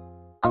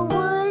 a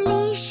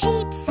woolly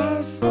sheep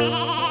says. We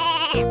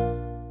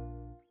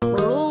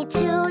need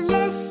to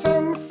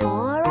listen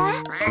for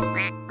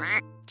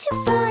to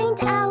find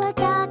our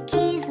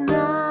duckie's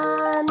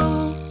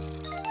mommy.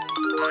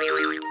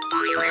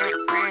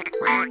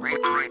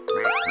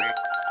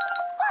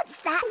 What's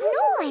that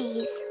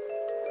noise?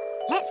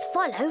 Let's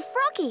follow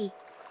Froggy.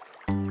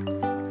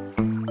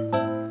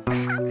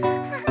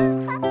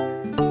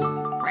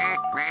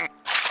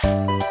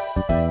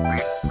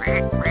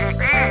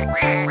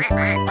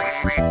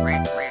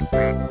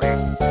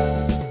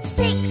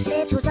 Six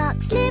little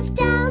ducks live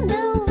down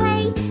the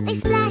way. They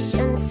splash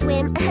and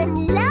swim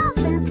and laugh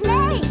and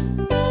play.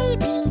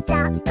 Baby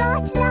duck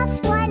got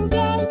lost one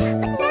day,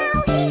 but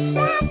now he's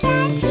back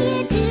and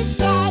here to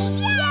stay.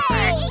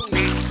 Yay!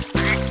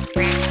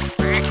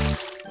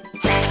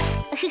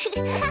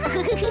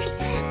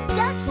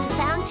 Ducky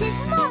found his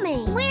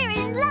mommy. We're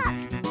in luck.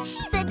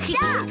 She's a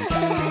duck.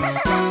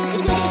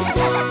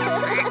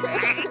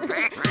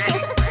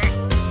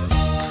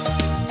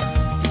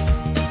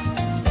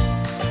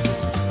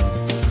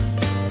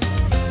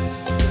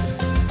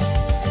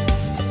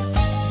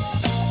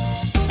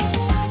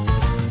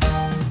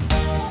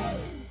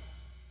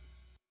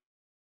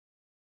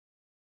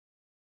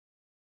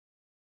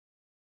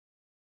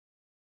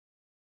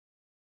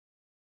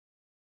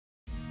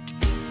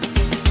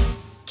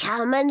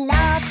 Come and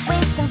laugh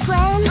with some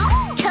friends.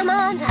 Come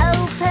on,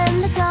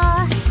 open the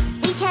door.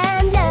 We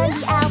can learn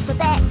the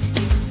alphabet,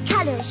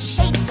 colours,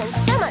 shapes and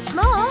so much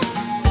more.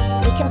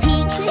 We can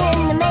peek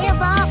in the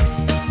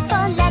mailbox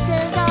for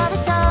letters or a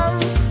song.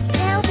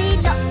 There'll be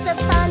lots of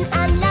fun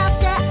and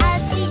laughter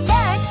as we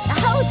learn the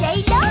whole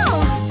day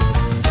long.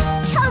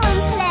 Come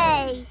and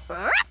play.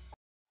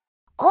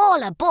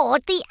 All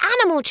aboard the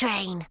animal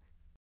train.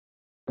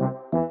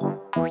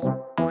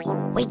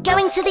 We're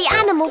going to the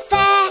animal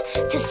fair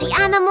to see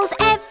animals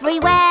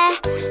everywhere.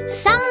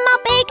 Some are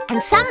big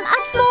and some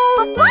are small.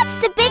 But what's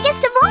the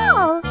biggest of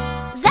all?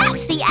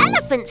 That's the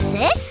elephant,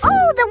 sis.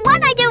 Oh, the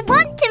one I don't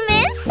want to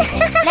miss.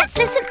 Let's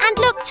listen and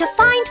look to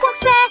find what's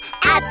there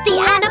at the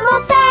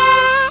animal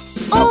fair.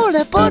 All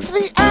aboard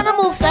the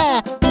animal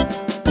fair.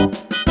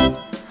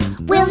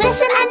 We'll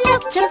listen and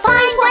look to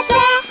find what's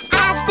there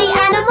at the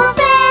animal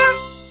fair.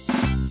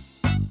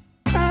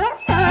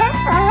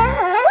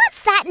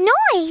 What's that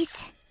noise?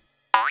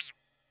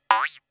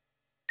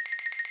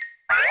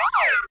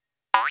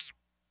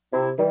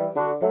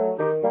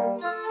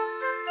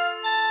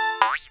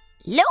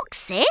 Look,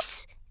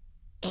 sis.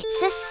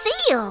 It's a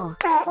seal.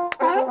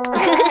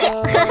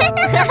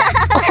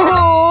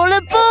 All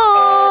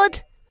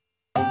aboard!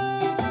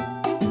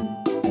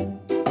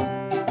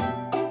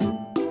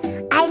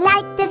 I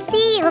like the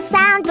seal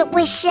sound, but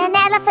wish an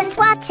elephant's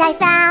what I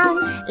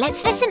found.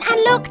 Let's listen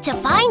and look to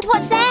find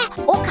what's there.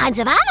 All kinds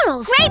of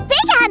animals. Great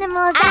big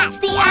animals At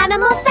the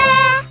animal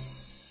fair.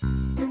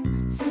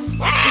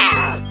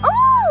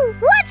 Ooh,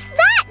 what's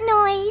that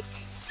noise?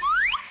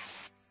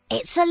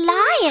 It's a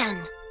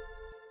lion.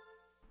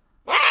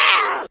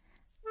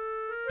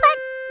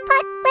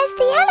 But where's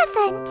the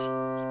elephant?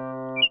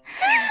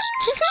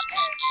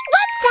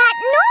 What's that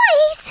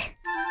noise?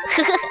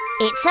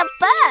 It's a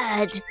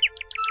bird.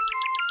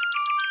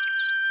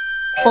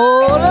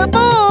 All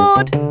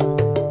aboard!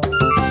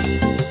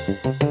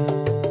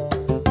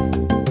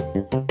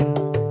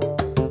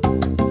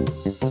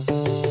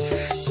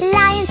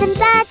 Lions and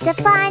birds are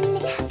fun,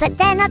 but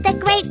they're not the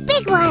great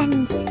big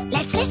ones.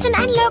 Let's listen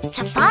and look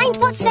to find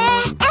what's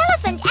there.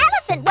 Elephant,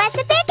 elephant, where's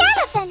the big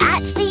elephant?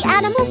 At the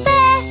animal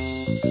fair.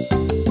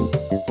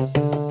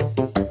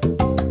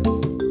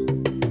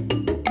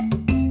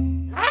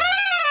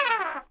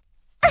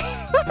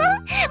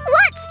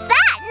 What's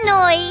that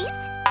noise?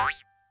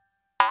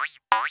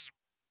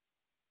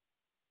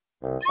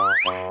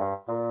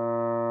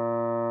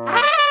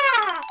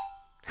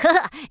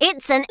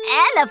 It's an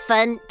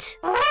elephant.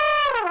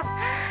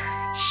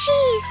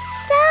 She's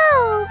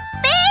so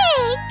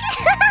big!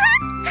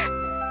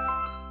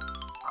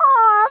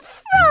 Oh,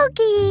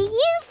 Froggy,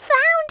 you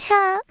found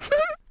her.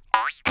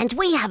 And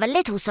we have a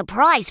little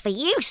surprise for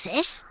you,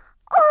 sis.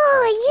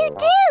 Oh, you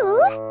do?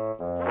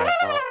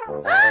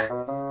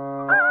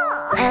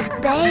 A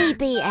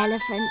baby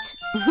elephant.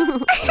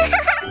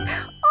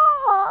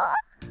 Oh.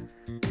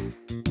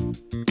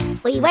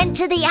 We went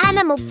to the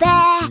animal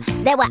fair.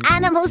 There were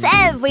animals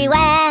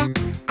everywhere.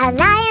 A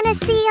lion, a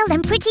seal,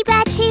 and pretty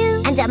bird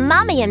too. And a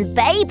mummy and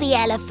baby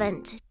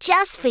elephant,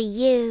 just for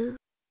you.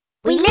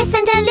 We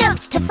listened and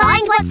looked to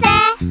find what's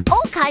there.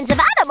 All kinds of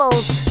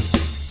animals.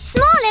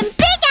 Small and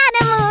big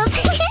animals.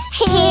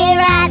 Here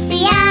at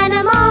the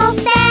animal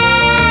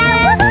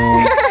fair.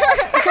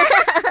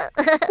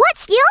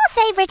 What's your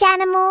favourite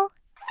animal?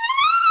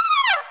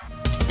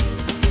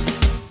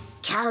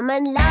 Come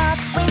and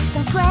laugh with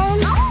some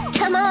friends.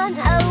 Come on,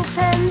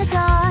 open the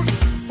door.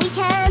 We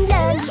can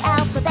learn the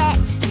alphabet,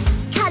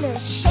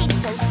 colours,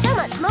 shapes and so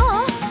much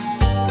more.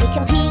 We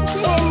can peek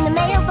in the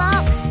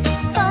mailbox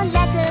for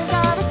letters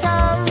or a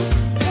song.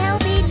 There'll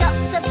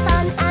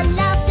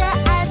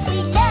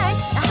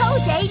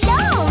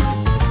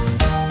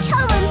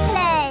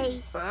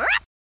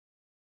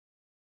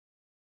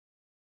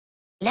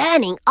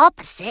turning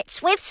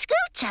opposites with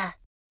Scooter.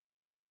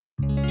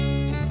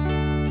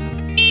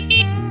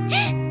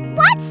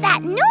 What's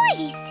that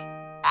noise?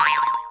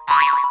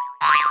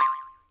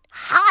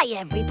 Hi,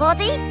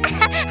 everybody.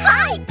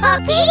 Hi,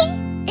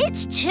 Puppy.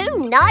 It's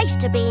too nice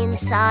to be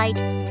inside.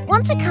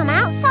 Want to come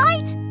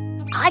outside?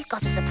 I've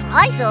got a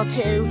surprise or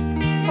two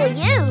for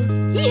you.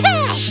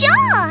 Yeah,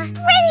 sure.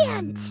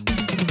 Brilliant.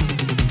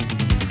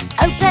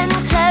 Open,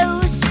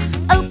 close,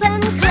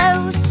 open,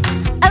 close.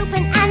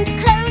 Open and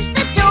close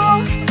the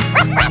door.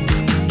 Ruff, ruff.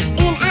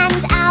 In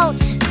and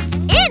out.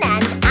 In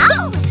and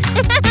out.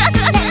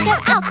 Let's go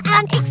out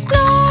and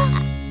explore.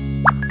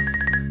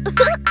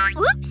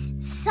 Oops,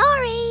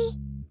 sorry.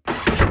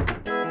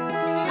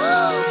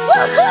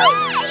 Woohoo!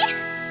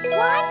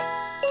 1,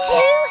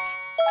 2,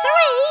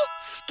 3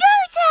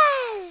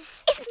 scooters!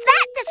 Is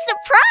that the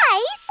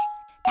surprise?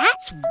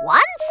 That's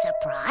one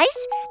surprise.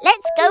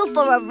 Let's go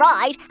for a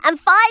ride and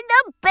find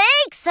the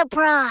big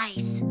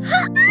surprise.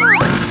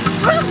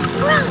 Vroom,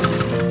 vroom.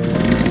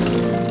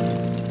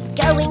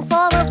 Going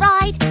for a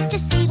ride to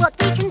see what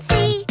we can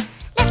see.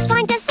 Let's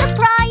find a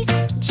surprise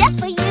just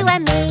for you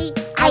and me.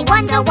 I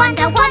wonder,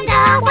 wonder,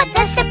 wonder what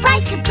the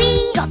surprise could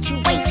be. Got to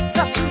wait,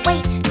 got to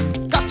wait,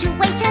 got to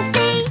wait and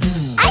see.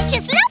 I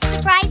just love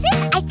surprises.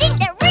 I think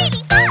they're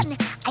really fun.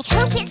 I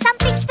hope it's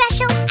something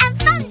special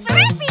and fun for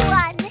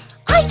everyone.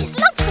 I just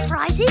love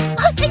surprises.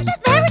 I think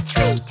that they're a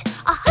treat.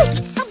 I hope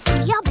it's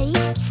something yummy,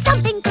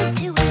 something good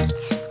to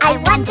eat. I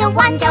wonder,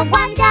 wonder,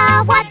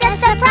 wonder what the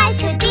surprise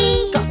could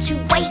be. Got to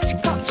wait,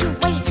 got to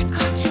wait,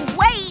 got to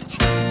wait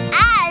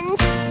and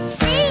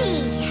see.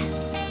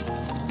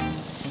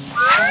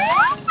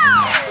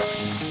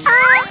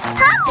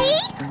 Puppy,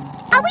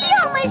 are we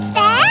almost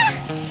there?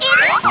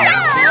 It's so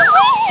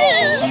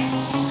windy.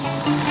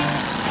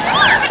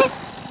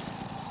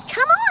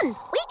 Come on,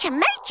 we can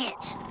make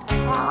it.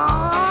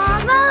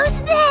 Almost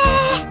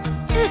there.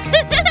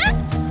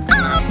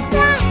 Up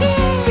the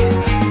hill.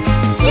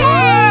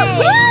 Yay!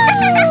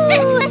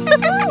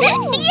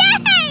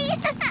 Yay!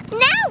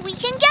 Now we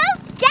can go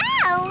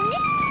down.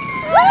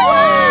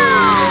 Whoa!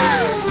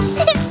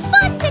 It's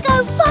fun to go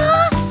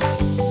fast.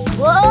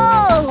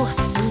 Whoa!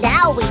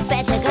 Now we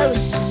better go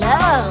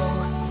slow.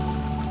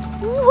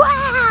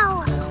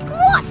 Wow!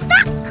 What's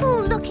that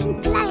cool-looking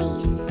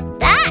place?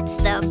 That's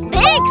the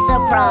big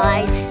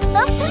surprise,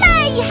 the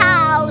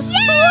playhouse. Yeah!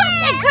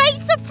 What a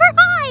great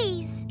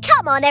surprise!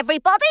 Come on,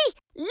 everybody,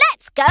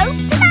 let's go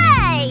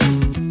play.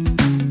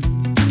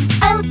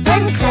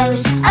 Open,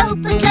 close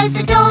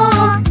the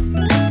door.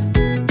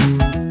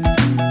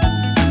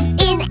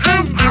 In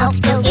and out,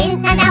 go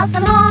in and out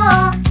some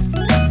more.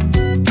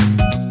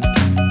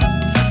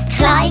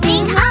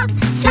 Climbing up,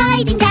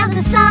 sliding down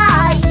the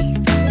side.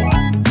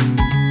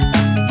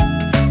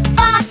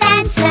 Fast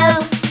and slow,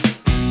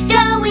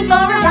 going for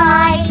a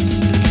ride.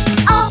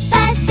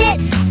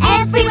 Opposites,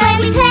 everywhere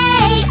we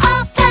play.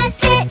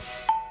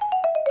 Opposites,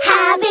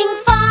 having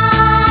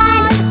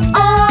fun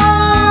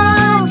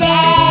all day.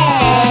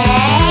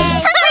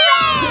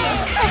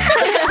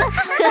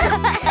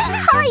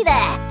 Hi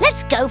there,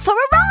 let's go for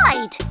a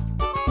ride.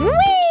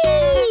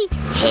 Whee!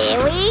 Here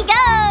we go.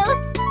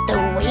 The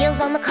wheels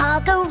on the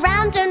car go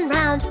round and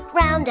round,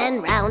 round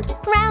and round,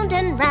 round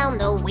and round.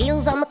 The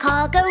wheels on the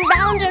car go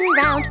round and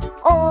round,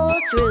 all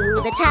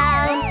through the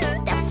town.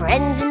 The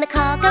friends in the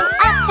car go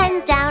up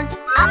and down,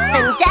 up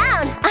and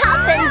down,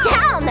 up and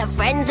down. The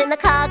friends in the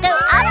car go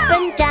up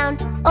and down,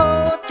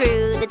 all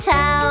through the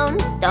town.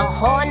 The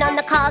horn on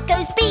the car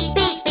goes beep,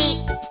 beep,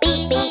 beep,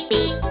 beep, beep,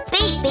 beep,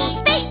 beep,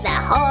 beep, beep. The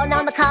horn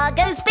on the car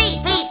goes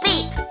beep, beep,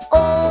 beep,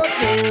 all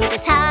through the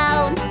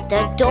town.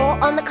 The door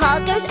on the car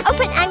goes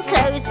open and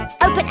close,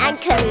 open and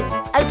close,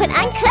 open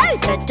and close.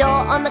 The door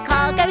on the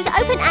car goes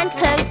open and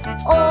close,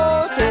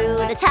 all through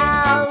the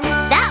town.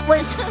 That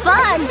was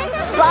fun!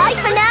 Bye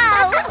for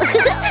now!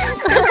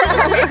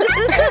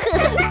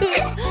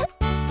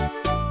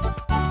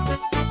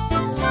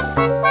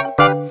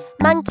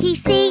 Monkey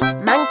see,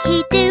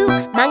 monkey do,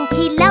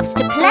 monkey loves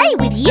to play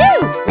with you.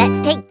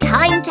 Let's take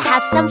time to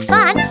have some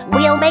fun.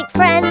 We'll make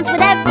friends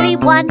with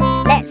everyone.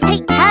 Let's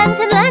take turns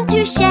and learn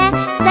to share.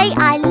 Say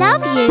I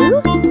love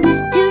you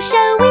to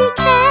show we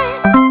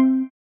care.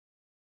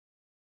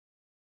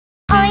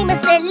 I'm a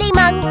silly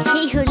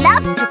monkey who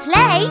loves to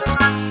play.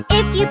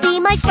 If you be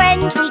my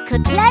friend, we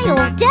could play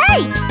all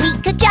day. We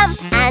could jump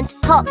and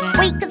hop,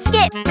 we could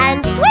skip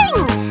and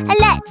swing.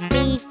 Let's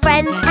be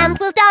friends and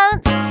we'll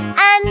dance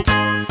and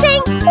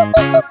sing.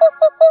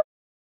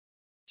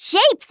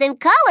 Shapes and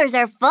colors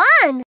are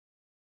fun.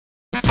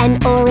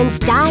 An orange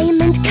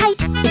diamond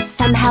kite, it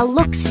somehow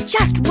looks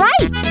just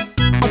right.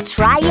 A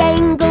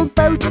triangle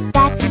boat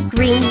that's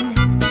green.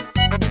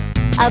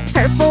 A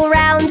purple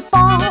round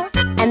ball,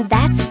 and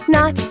that's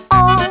not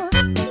all.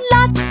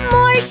 Lots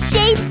more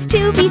shapes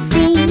to be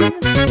seen.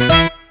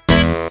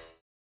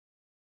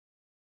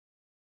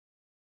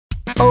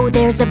 Oh,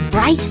 there's a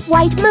bright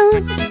white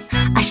moon,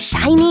 a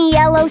shiny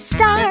yellow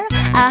star,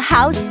 a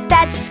house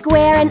that's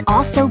square and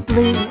also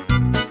blue.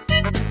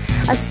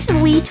 A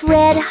sweet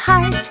red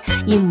heart,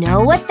 you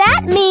know what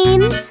that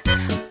means.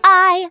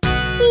 I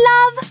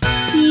love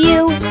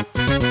you.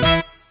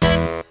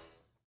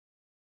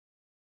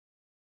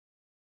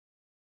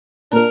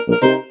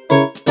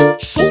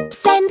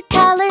 Shapes and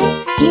colors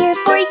here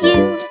for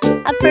you.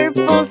 A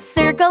purple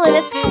circle and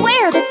a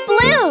square that's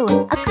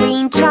blue. A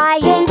green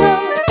triangle,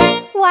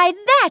 why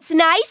that's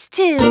nice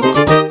too.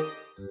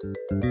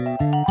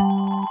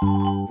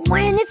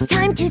 When it's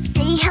time to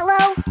say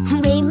hello,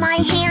 wave my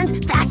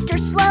hand, fast or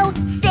slow.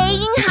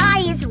 Saying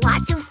hi is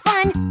lots of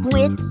fun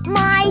with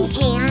my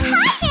hands.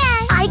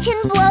 Hi, I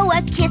can blow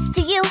a kiss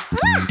to you.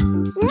 Mwah!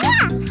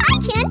 Mwah! I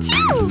can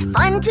too. It's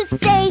fun to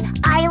say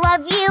I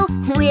love you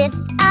with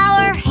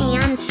our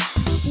hands.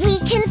 We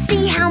can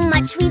see how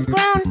much we've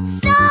grown.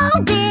 So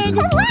big.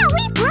 Wow,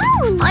 we've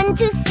grown. Fun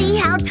to see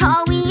how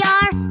tall we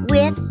are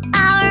with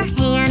our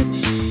hands.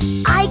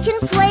 I can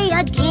play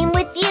a game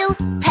with you,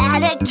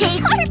 pat a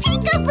cake or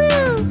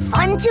peekaboo.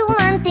 Fun to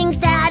learn things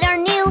that are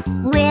new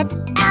with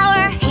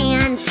our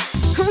hands.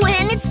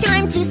 When it's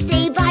time to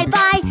say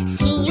bye-bye,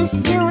 see you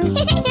soon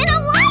in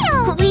a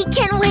while. We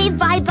can wave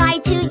bye-bye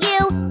to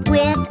you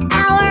with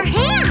our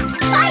hands.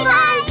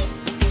 Bye-bye.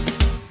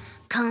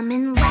 Come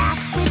and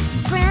laugh with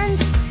some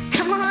friends.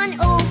 Come on,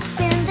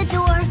 open the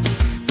door.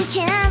 We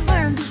can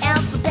learn the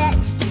alphabet,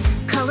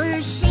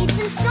 colors, shapes,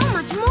 and so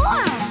much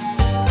more.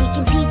 We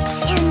can peek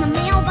in the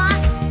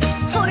mailbox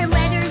for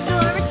letters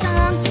or a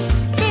song.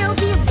 There'll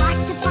be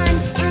lots of fun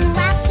and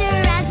laughter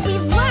as we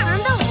learn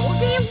the whole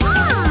day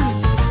long.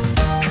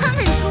 Come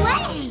and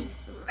play.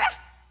 Ruff.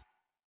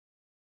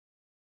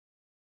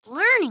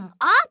 Learning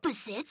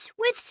opposites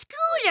with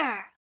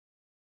Scooter.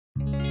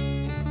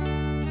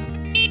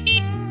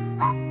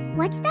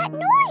 What's that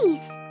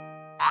noise?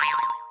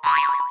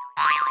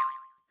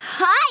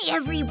 Hi,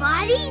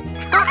 everybody!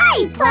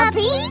 Hi,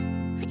 Puppy!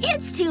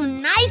 It's too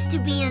nice to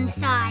be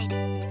inside.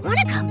 Want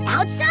to come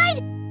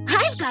outside?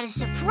 I've got a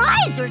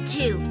surprise or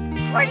two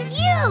for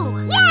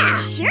you! Yeah!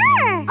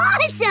 Sure!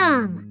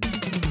 Awesome!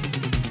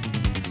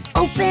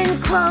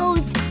 Open,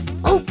 close,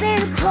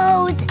 open,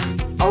 close,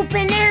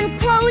 open and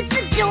close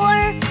the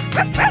door.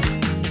 Ruff, ruff.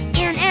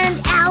 In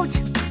and out,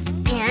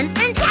 in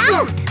and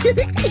out.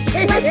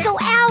 Let's go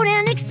out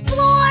and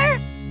explore.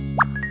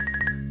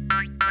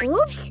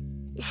 Oops,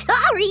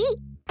 sorry.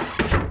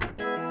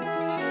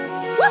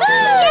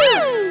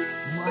 Woohoo!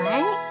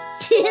 1,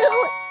 2,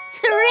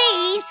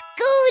 3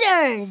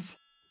 scooters.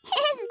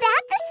 Is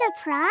that the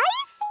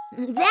surprise?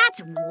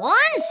 That's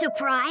one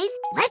surprise.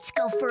 Let's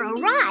go for a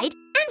ride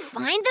and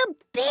find the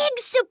big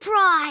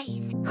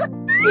surprise.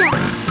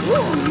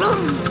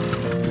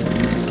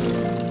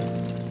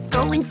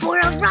 Going for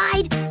a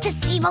ride to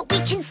see what we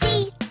can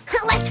see.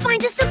 Let's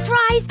find a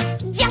surprise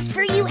just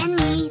for you and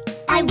me.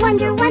 I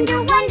wonder,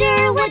 wonder,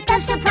 wonder what the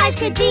surprise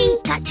could be.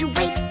 Got to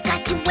wait,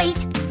 got to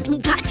wait,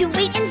 got to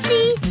wait and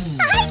see.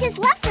 I just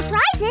love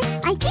surprises.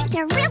 I think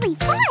they're really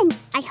fun.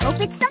 I hope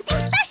it's something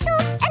special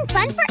and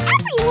fun for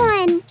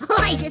everyone.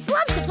 I just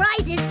love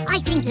surprises. I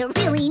think they're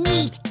really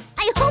neat.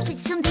 I hope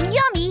it's something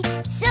yummy,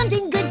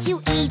 something good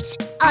to eat.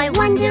 I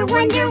wonder,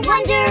 wonder,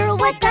 wonder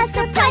what the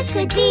surprise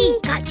could be.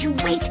 Got to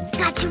wait,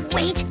 got to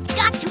wait,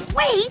 got to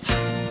wait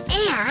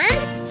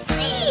and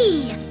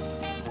see.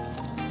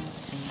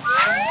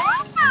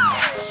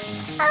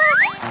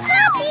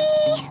 Puppy,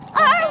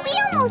 are we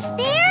almost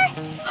there?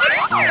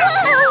 It's so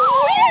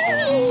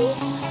windy.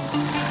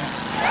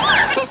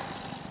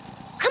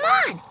 Come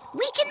on,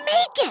 we can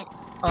make it.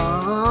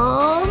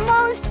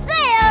 Almost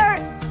there.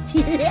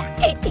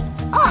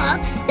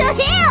 Up the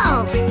hill.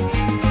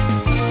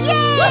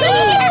 Yay!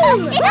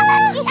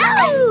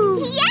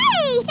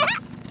 Yay!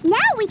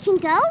 Now we can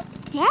go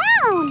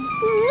down.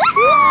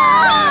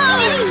 Whoa!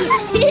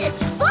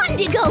 It's fun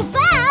to go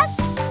fast.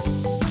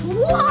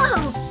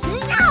 Whoa!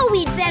 Now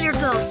we'd better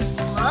go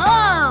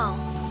slow.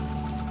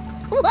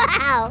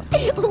 Wow!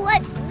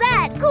 What's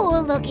that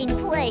cool-looking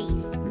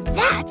place?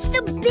 That's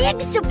the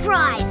big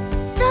surprise!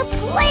 The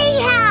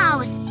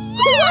playhouse!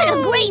 What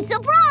a great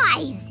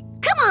surprise!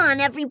 Come on,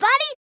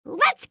 everybody!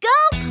 Let's go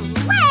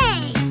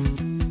play!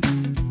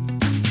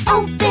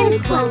 Open,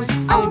 close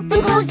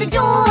the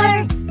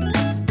door.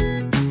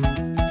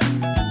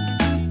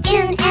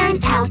 In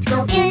and out,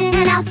 go in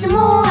and out some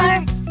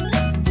more.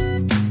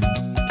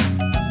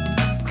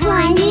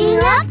 Climbing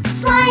up,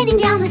 sliding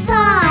down the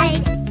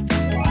slide.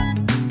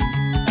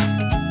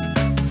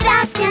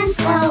 Fast and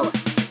slow,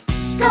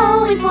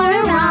 going for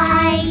a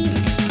ride.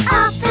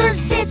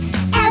 Opposites,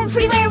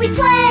 everywhere we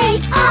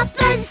play.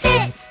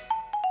 Opposites,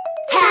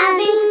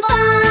 having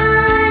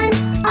fun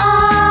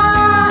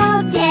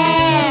all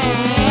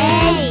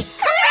day.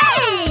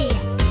 Hooray!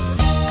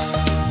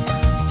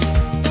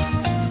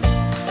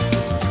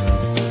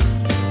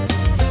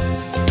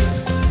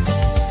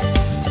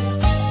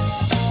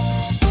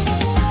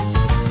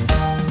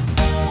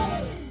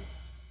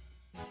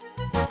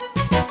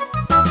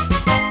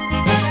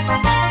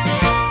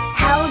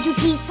 How do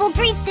people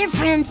greet their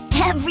friends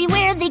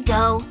everywhere they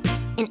go?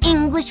 In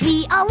English,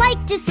 we all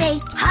like to say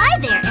hi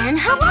there and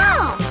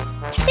hello.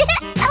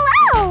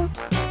 Hello.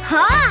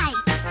 Hi.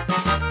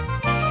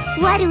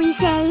 What do we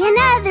say in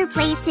other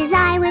places?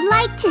 I would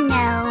like to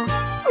know.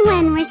 When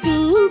When we're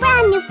seeing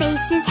brand new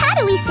faces, how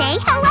do we say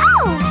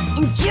hello?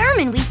 In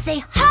German, we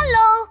say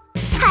hallo.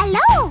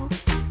 Hello.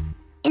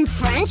 In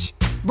French,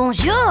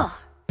 bonjour.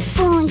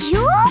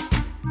 Bonjour.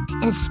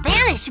 In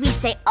Spanish, we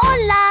say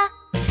hola.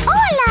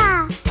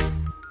 Hola.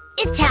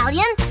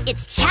 Italian,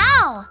 it's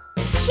ciao.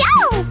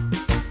 Ciao.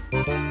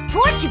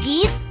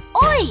 Portuguese,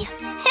 oi.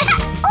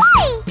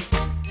 Oi.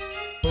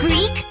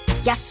 Greek,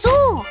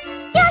 yasu.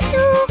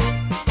 Yasu.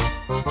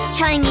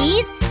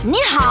 Chinese,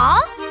 ni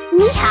hao.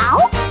 Ni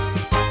hao.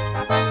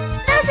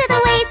 Those are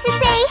the ways to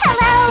say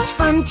hello. It's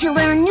fun to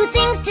learn new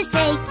things to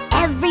say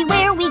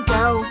everywhere we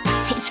go.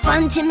 It's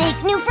fun to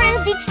make new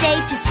friends each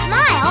day, to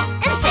smile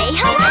and say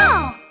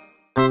hello.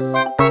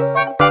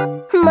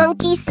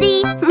 Monkey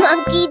see,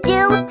 monkey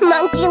do,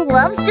 monkey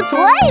loves to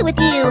play with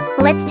you.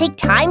 Let's take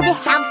time to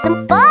have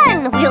some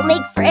fun. We'll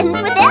make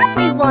friends with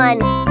everyone.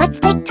 Let's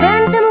take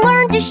turns and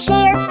learn to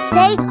share.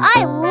 Say,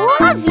 I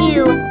love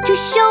you, to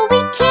show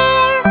we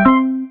care.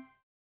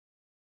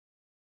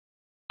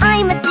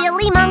 I'm a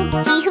silly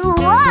monkey who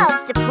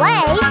loves to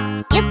play.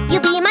 If you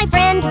be my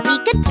friend, we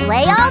could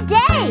play all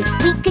day.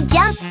 We could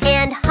jump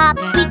and hop,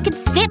 we could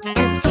skip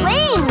and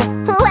swing.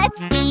 Let's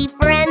be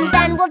friends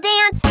and we'll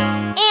dance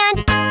and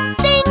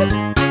sing.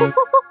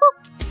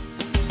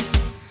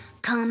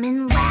 Come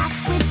and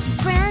laugh with some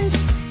friends.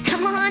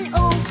 Come on,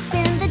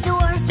 open the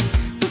door.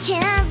 We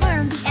can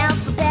learn the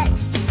alphabet,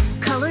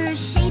 colors,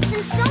 shapes,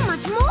 and so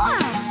much more.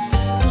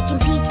 We can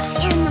peek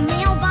in the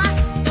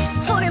mailbox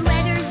for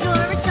letters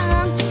or a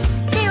song.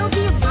 There'll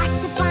be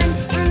lots of fun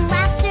and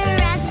laughter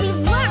as we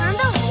learn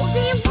the whole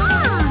day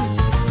long.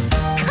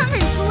 Come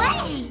and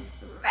play.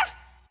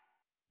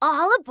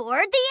 All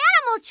aboard the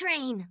animal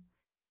train.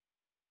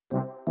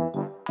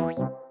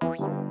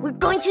 We're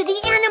going to the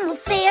animal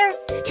fair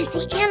to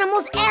see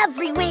animals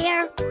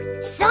everywhere.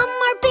 Some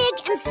are big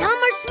and some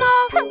are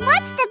small. But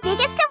what's the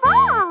biggest of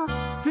all?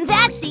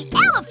 That's the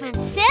elephant,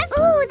 sis.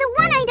 Ooh, the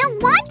one I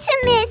don't want to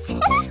miss.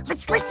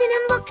 Let's listen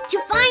and look to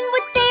find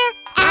what's there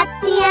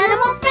at the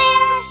animal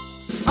fair.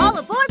 All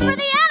aboard for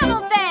the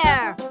animal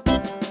fair.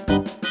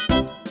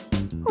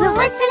 We'll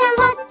listen and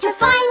look to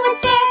find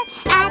what's there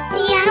at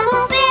the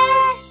animal fair.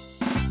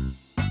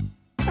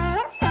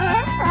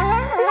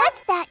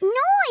 What's that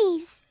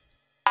noise?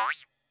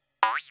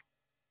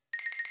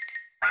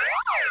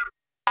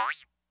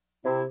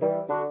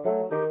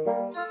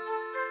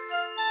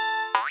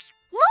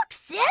 Look,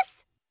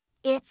 sis!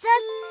 It's a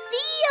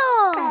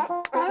seal!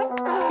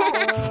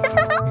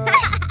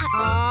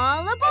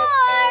 All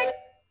aboard!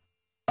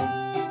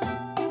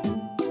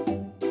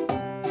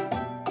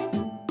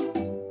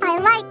 I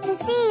like the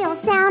seal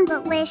sound,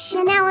 but wish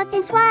an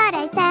elephant's what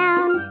I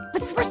found.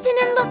 Let's listen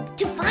and look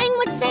to find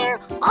what's there.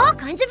 All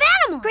kinds of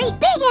animals. Great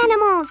big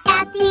animals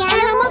At the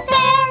animal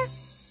fair.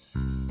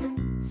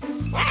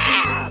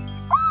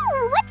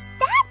 Oh, what's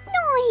that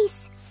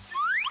noise?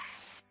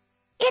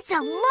 It's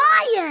a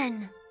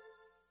lion.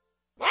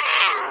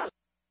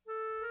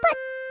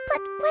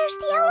 But where's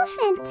the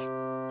elephant?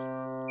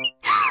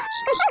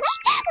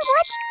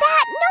 What's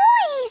that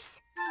noise?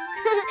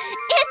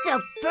 It's a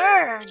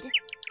bird.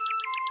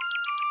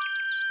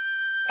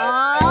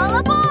 All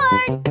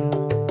aboard.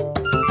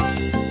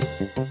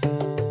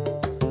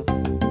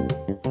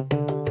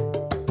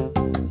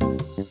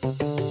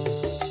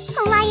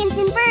 Lions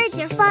and birds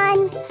are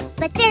fun,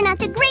 but they're not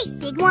the great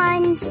big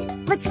ones.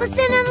 Let's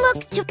listen and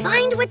look to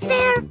find what's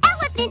there.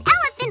 Elephant,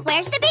 elephant,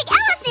 where's the big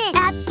elephant?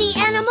 At the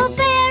animal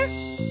fair.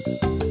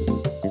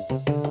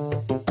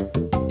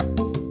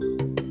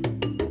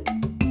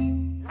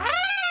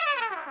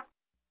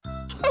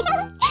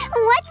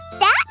 What's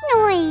that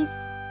noise?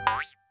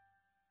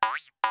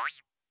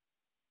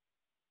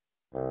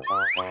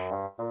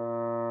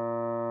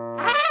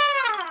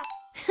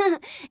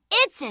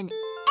 It's an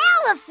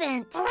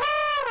elephant.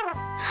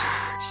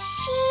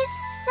 She's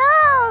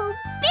so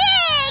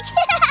big!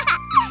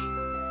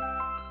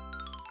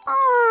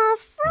 Aw,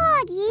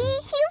 Froggy,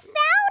 you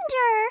found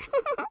her!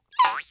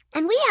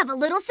 And we have a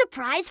little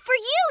surprise for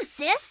you,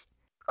 sis.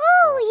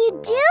 Oh,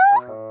 you do?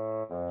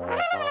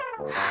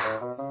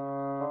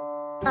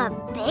 A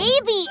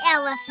baby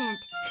elephant.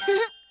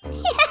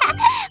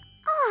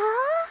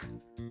 Aw.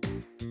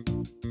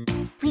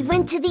 We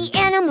went to the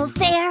animal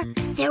fair.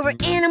 There were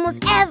animals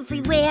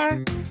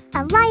everywhere.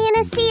 A lion,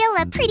 a seal,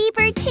 a pretty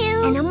bird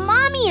too. And a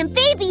mommy and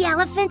baby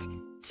elephant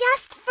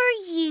just for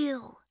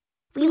you.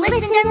 We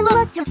listened and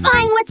looked to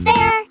find what's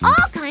there.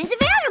 All kinds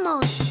of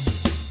animals.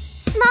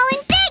 Small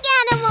and big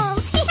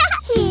animals.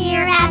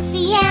 Here at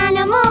the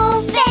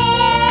animal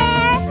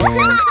fair.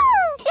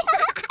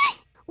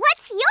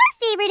 What's your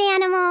favorite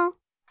animal?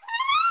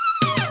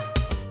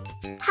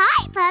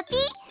 Hi,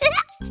 puppy.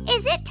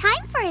 Is it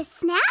time for a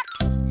snack?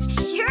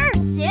 Sure,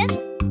 sis.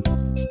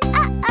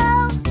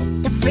 Uh-oh.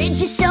 The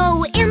fridge is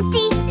so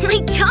empty. My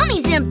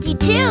tummy's empty,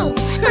 too.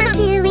 We're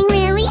feeling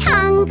really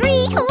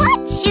hungry.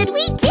 What should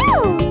we do?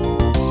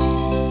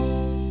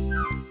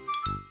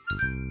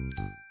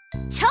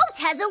 Tote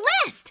has a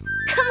list.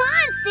 Come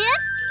on,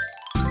 sis.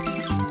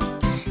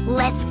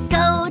 Let's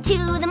go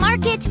to the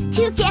market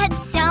to get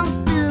some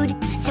food.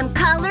 some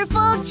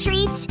colorful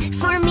treats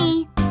for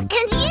me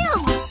and you.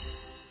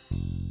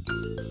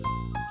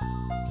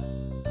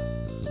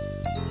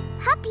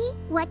 Puppy,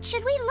 what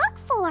should we look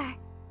for?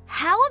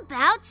 How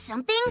about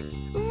something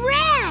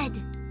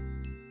red?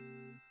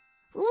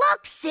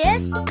 Look,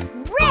 sis,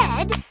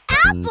 red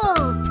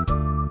apples.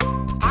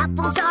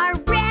 Apples are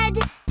red,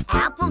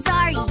 apples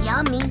are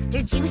yummy.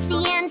 They're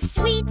juicy and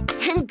sweet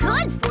and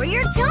good for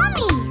your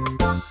tummy.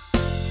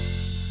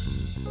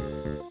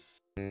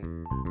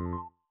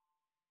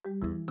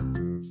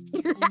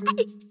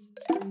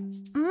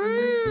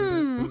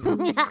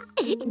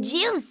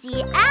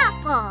 Juicy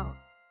apple.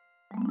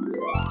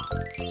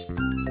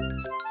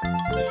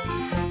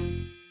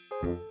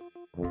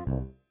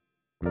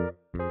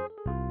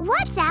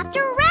 What's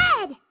after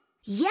red?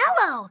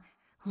 Yellow.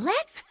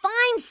 Let's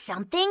find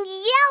something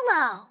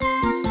yellow.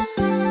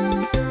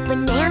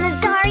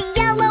 Bananas are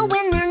yellow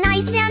when they're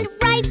nice and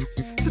ripe.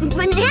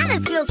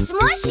 Bananas feel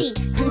smushy,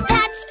 and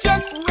that's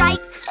just right.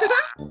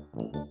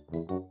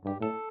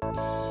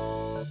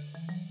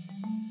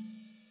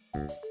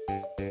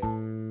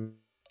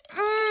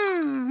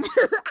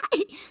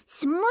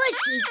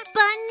 Smushy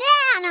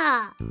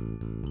banana.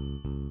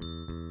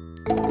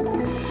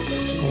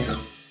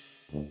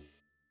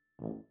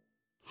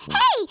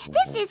 Hey,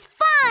 this is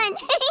fun!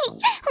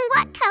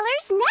 What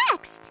color's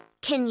next?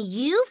 Can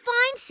you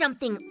find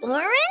something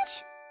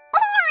orange?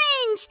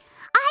 Orange!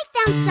 I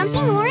found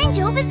something orange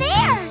over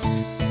there.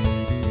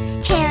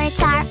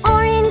 Carrots are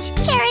orange,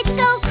 carrots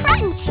go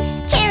crunch.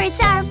 Carrots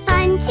are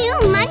fun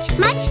to munch,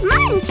 munch,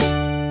 munch.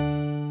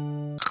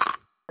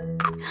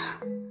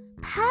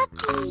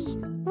 Puppy,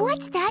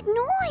 what's that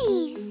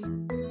noise?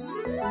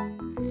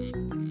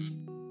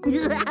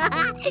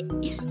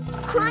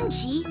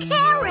 Crunchy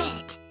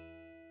carrot.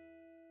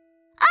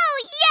 Oh,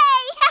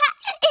 yay!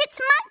 It's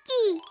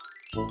Monkey!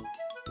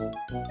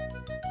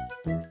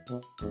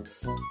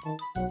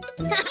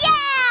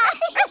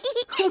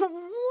 Yeah!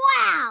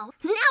 Wow!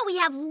 Now we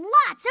have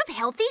lots of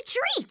healthy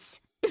treats.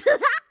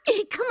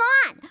 Come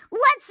on,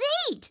 let's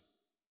eat.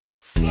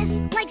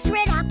 Sis likes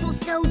red apples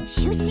so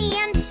juicy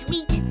and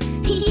sweet.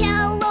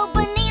 Yellow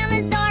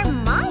bananas are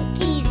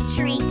Monkey's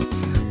treat.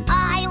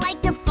 I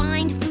like to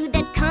find food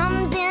that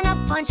comes in a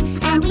bunch,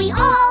 and we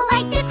all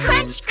like to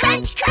crunch,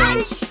 crunch,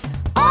 crunch.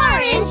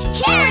 Orange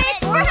carrots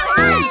for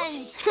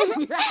lunch!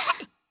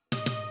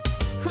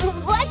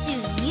 What do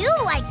you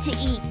like to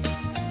eat?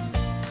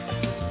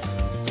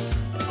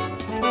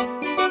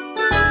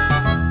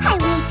 I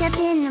wake up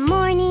in the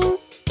morning,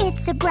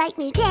 it's a bright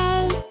new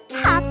day.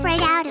 Hop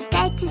right out of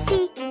bed to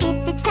see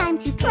if it's time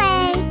to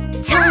play.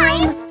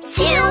 Time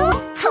to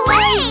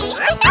play!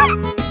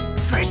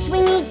 First we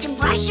need to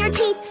brush our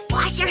teeth,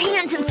 wash our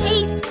hands and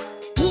face,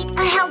 eat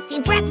a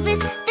healthy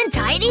breakfast, then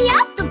tidy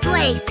up the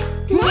place.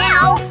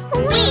 Now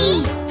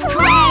we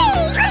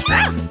play!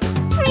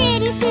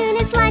 Pretty soon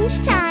it's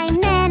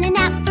lunchtime, then a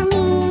nap for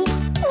me.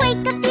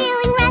 Wake up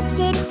feeling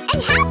rested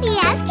and happy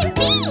as can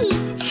be.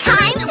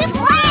 Time to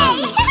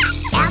play!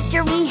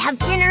 After we have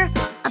dinner,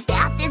 a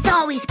bath is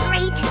always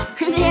great.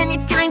 Then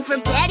it's time for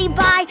Betty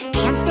Bye,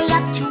 can't stay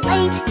up too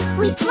late.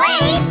 We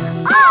play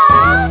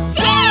all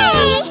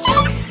day!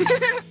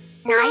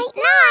 Night,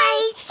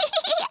 night!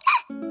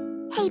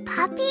 Hey,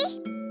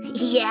 puppy,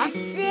 Yes,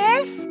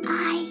 sis?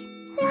 I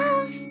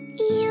love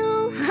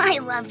you. I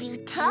love you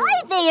too.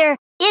 Hi there!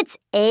 It's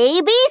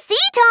ABC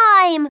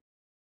time!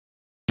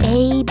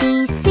 A,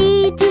 B,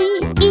 C, D,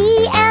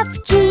 E,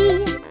 F,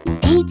 G,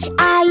 H,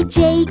 I,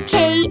 J,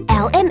 K,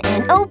 L, M,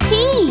 N, O,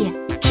 P,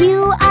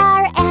 Q,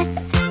 R,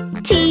 S,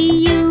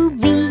 T, U,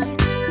 V,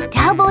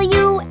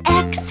 W,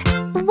 X,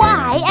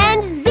 Y,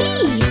 and Z.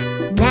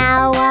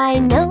 Now I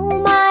know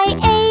my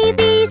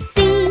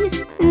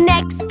ABCs.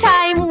 Next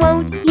time,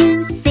 won't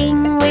you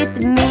sing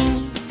with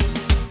me?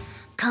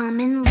 Come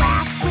and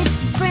laugh with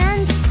some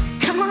friends.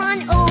 Come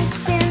on,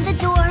 open the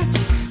door.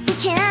 We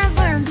can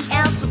learn the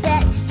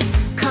alphabet,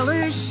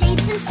 colors,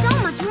 shapes, and so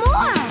much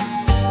more.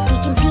 We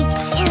can peek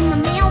in the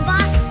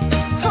mailbox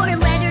for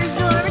letters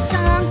or a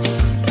song.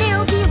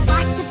 There'll be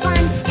lots of fun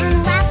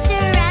and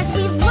laughter as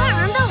we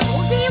learn the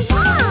whole day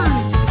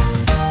long.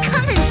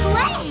 Come and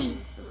play.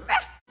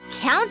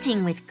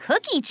 Counting with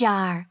Cookie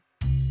Jar.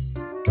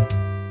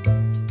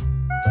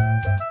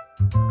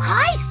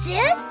 Hi,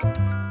 sis.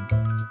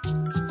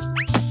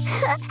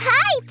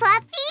 Hi,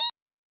 puppy.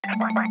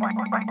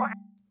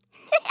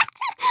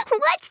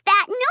 What's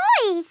that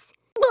noise?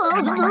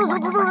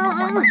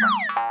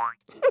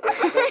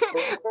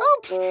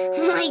 Oops,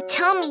 my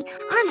tummy.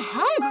 I'm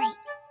hungry.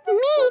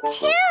 Me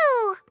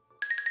too.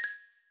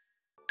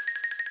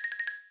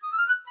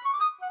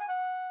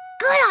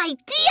 Good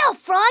idea,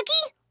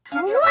 Froggy.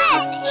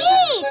 Let's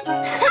eat!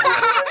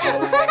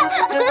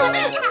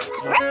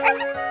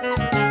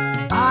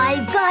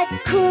 I've got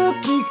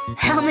cookies.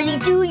 How many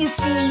do you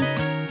see?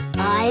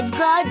 I've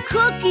got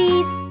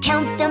cookies.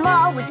 Count them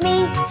all with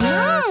me.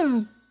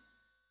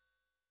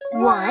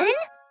 1,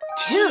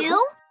 2,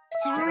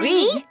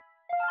 3,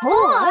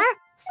 4,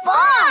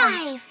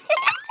 5.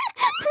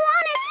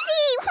 Wanna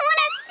see?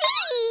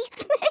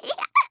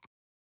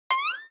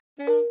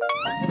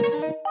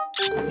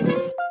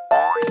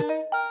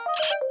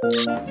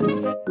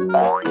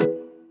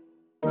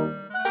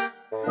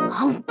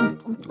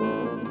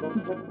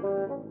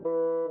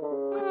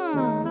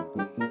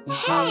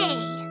 Hey!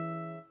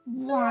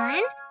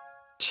 1,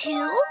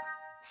 2,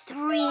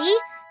 3,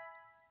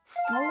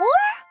 4?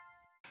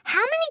 How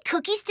many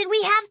cookies did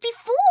we have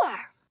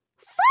before?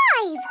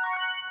 5.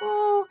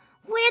 Oh,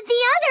 where'd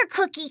the other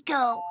cookie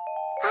go?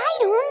 I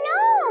don't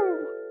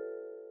know.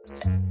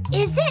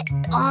 Is it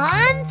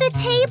on the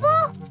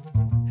table?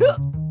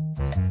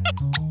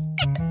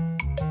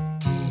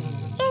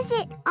 Is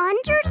it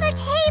under the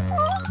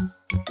table?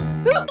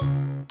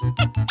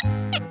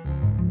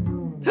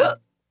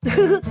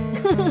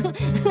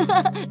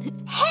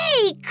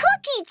 Hey,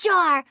 cookie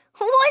jar!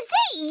 Was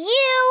it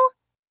you?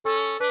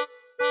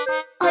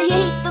 I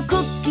ate the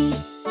cookie.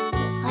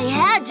 I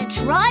had to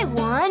try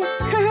one.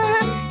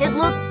 It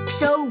looked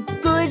so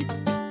good,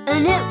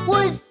 and it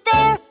was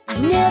there.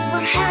 I've never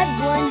had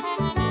one.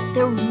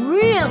 They're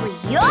really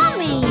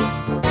yummy.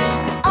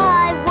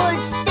 I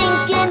was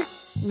thinking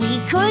we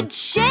could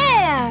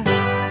share.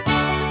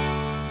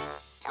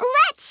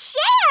 Let's share!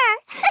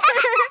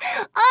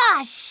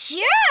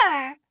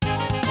 Sure!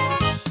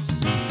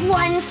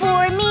 One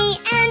for me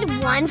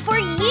and one for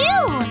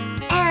you.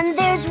 And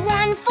there's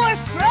one for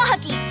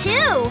Froggy,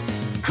 too.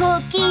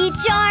 Cookie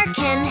jar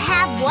can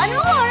have one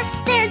more.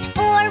 There's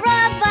 4 of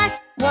us.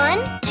 1,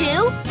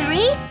 2,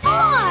 3, 4.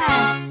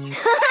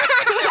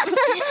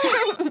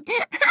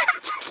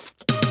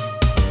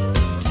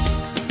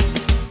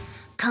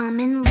 Come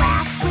and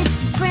laugh with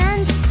some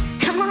friends.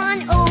 Come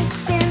on,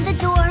 open the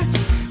door.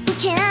 We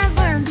can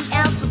learn the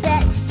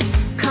alphabet,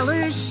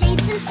 colors,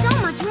 shapes, and so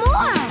much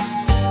more.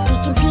 We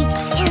can peek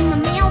in the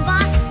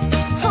mailbox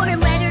for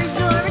letters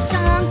or a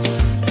song.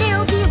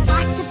 There'll be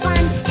lots of fun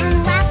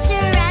and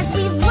laughter as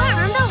we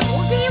learn the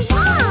whole day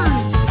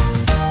long.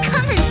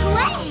 Come and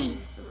play.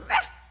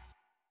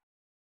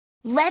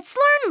 Let's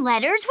learn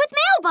letters with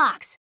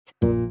mailbox.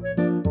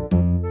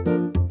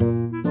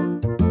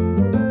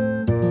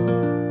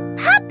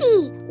 Puppy,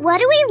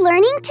 what are we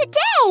learning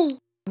today?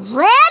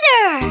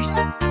 Letters!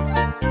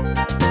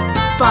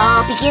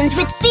 Ball begins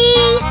with B.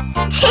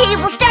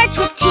 Table starts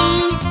with T.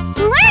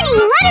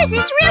 Learning letters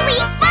is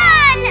really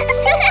fun!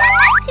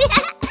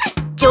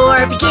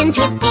 Door begins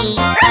with D.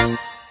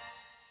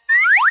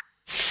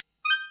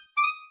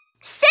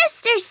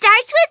 Sister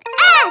starts with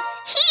S.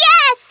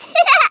 Yes!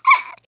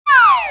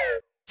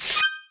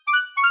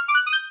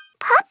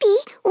 Puppy,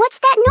 what's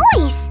that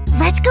noise?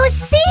 Let's go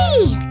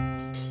see.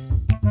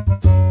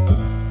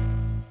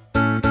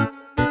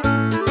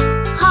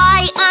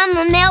 Hi, I'm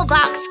the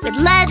mailbox with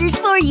letters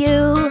for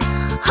you.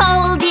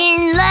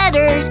 Holding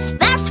letters,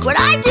 that's what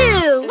I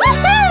do.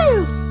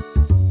 Woohoo!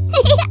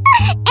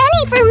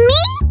 Any for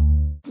me?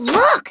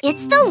 Look,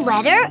 it's the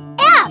letter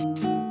F.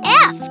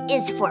 F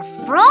is for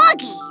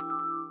Froggy.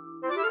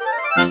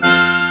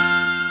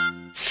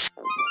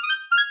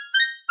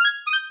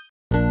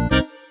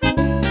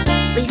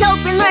 Please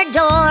open the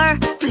door.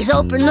 Please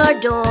open the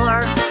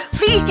door.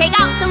 Please take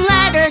out some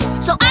letters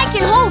so I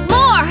can hold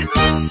more.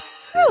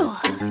 Whew,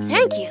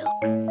 thank you.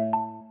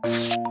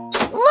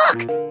 Look,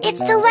 it's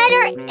the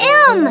letter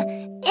M.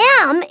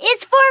 M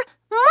is for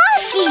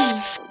monkey.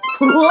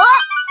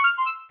 What?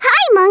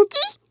 Hi,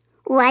 Monkey.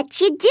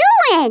 What you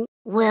doing?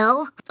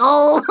 Well,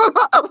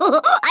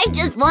 I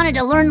just wanted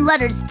to learn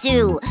letters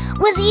too,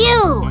 with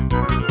you.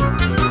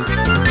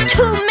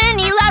 Too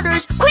many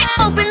letters, quick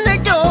open the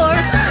door.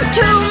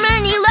 Too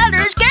many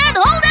letters, can't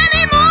hold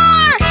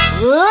anymore.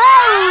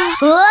 Whoa!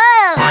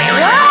 Whoa!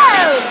 Whoa!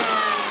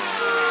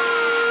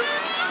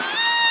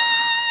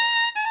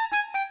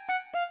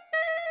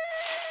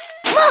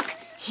 Look,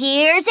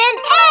 here's an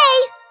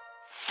A.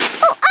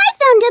 Oh, I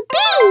found a B.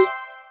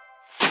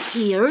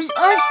 Here's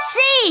a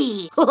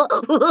C. Come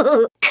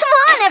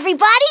on,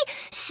 everybody,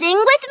 sing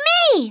with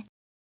me.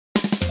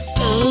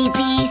 A,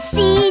 B,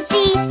 C, D,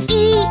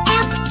 E,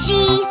 F, G,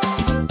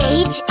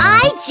 H,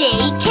 I, J,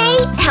 K,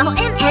 L,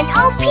 M, N,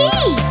 O, P,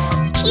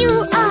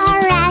 Q, R,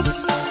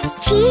 S,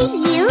 T,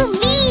 U,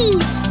 V,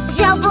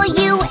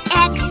 W,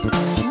 X,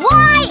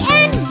 Y,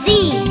 and Z.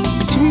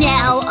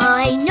 Now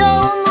I know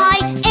my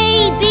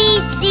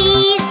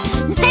ABCs.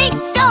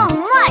 Thanks so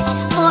much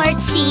for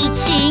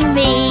teaching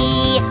me.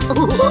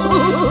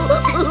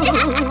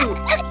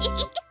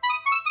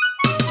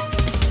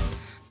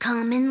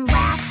 Come and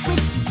laugh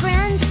with some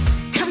friends.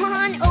 Come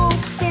on,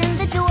 open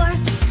the door.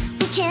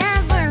 We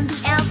can learn the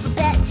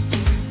alphabet,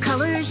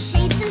 colors,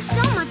 shapes, and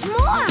so much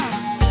more.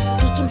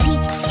 We can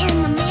peek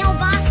in the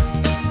mailbox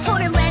for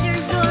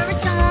letters or a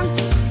song.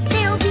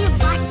 There'll be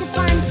lots of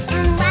fun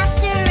and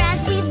laughter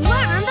as we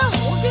learn the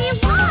whole day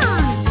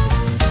long.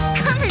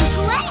 Come and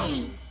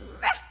play.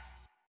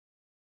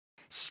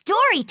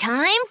 Story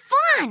time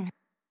fun.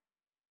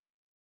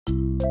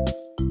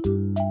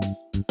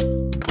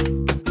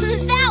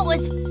 That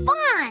was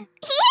fun.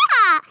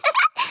 Yeah!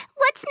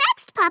 What's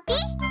next,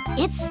 Puppy?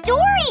 It's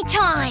story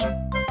time.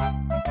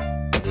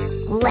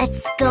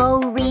 Let's go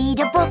read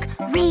a book.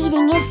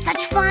 Reading is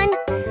such fun.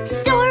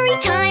 Story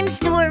time,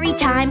 story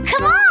time.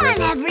 Come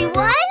on,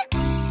 everyone.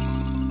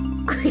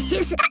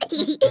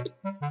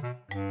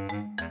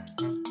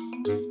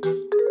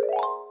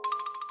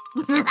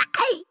 Nope.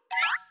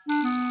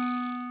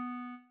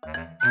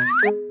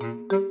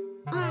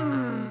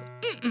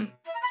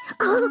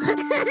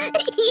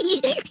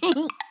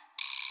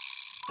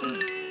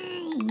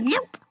 No.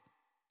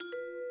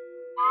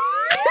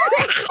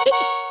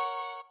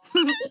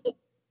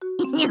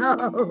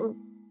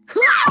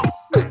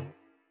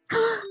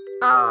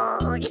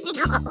 Oh,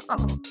 no.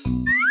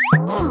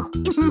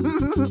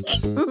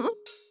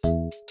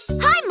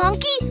 Hi,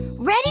 Monkey.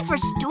 Ready for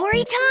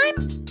story time?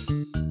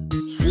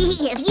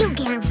 See if you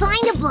can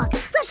find a book.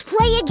 Let's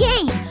play a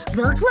game.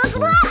 Look, look,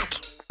 look!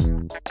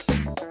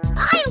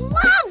 I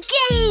love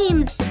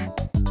games!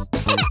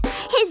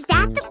 Is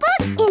that the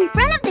book in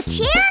front of the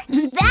chair?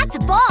 That's a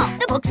ball.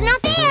 The book's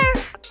not there.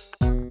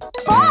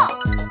 Ball.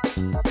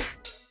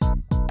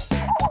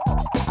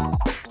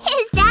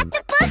 Is that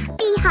the book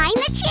behind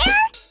the chair?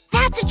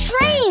 That's a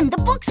train. The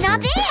book's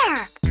not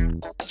there.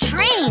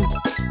 Train.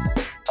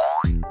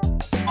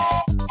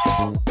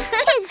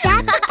 Is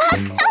that the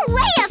book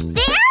way up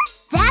there?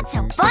 That's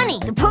a bunny.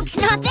 The book's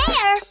not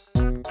there.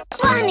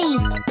 Bunny.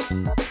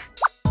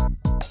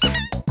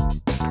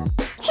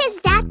 Is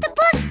that the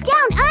book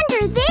down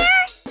under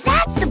there?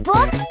 That's the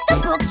book. The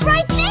book's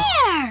right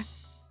there.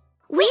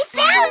 We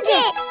found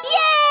it!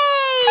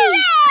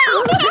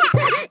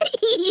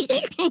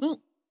 Yay!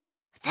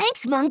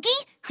 Thanks,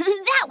 Monkey.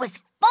 That was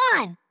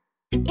fun.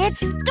 It's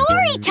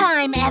story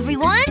time,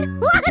 everyone.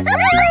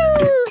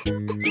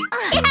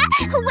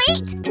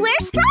 Wait,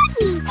 where's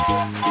Froggy?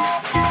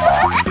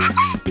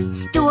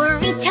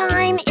 Story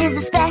time is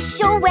a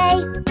special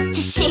way to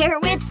share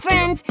with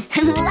friends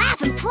and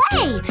laugh and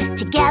play.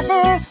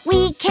 Together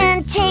we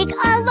can take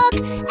a look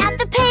at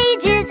the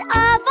pages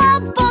of a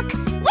book.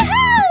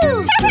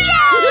 Woohoo!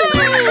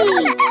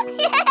 Yay!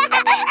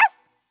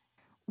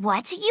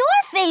 What's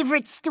your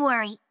favorite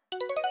story?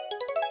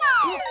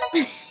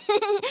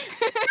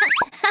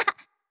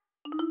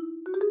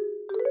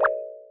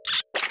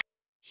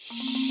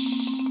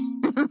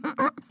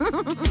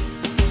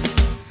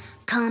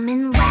 Come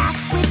and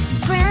laugh with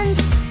some friends.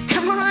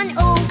 Come on,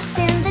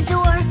 open the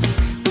door.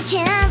 We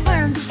can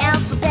learn the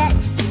alphabet,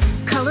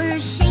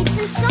 colors, shapes,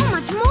 and so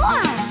much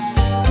more.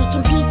 We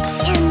can peek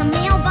in the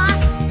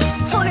mailbox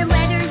for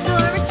letters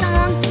or a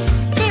song.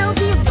 There'll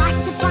be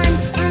lots of fun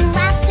and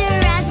laughter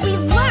as we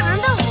learn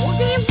the whole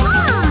day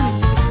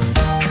long.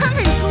 Come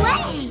and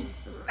play.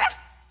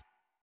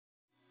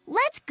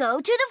 Let's go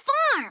to the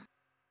farm.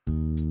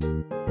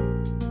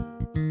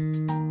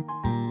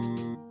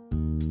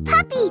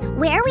 Puppy,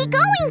 where are we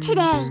going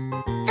today?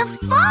 The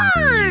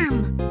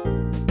farm!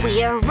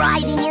 We're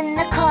riding in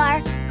the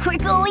car. We're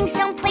going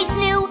someplace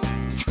new.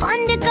 It's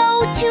fun to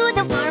go to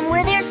the farm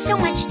where there's so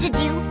much to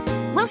do.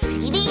 We'll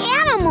see the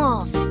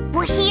animals.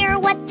 We'll hear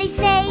what they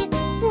say,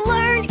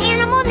 learn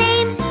animal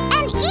names,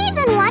 And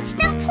even watch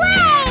them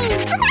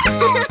play!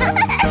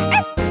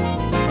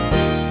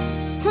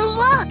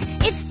 Look,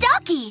 it's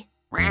Ducky.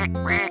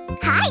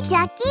 Hi,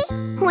 Ducky.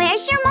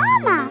 Where's your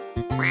mama?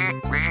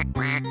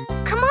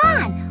 Come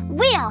on,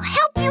 we'll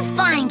help you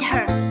find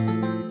her.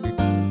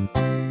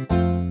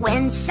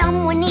 When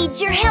someone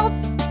needs your help,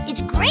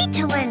 it's great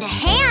to lend a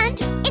hand.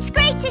 It's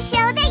great to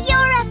show that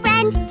you're a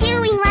friend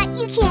doing what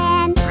you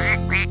can.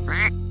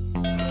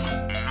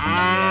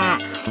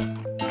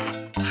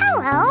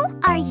 Hello,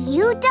 are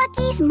you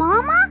Ducky's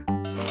mama?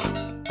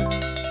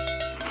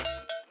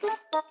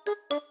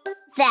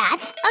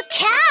 That's a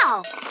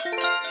cow.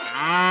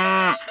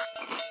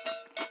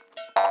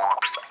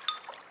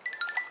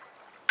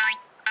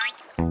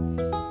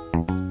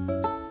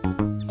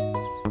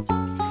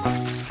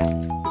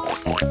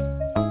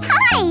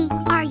 Hi,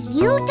 are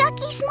you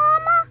Ducky's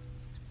mama?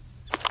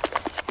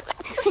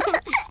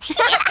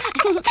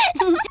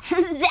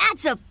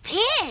 That's a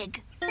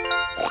pig.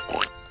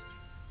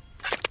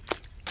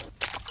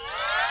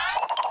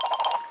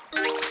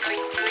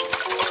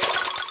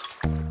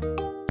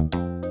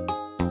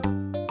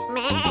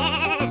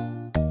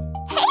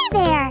 Hey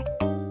there,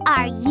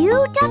 are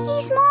you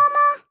Ducky's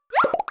mama?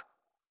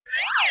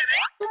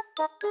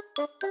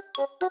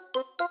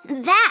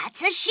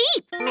 That's a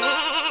sheep.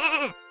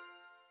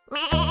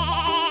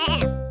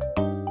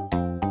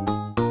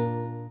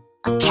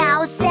 A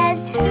cow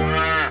says,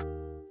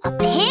 a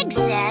pig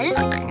says,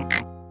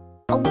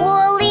 a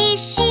woolly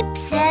sheep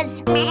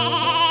says,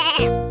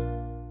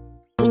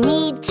 we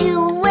need to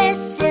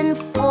listen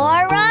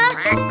for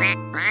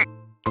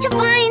to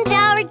find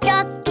our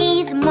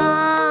Ducky's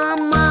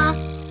mama.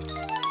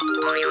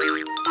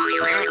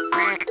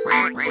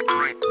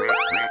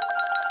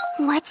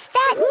 What's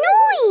that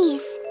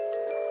noise?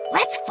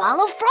 Let's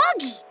follow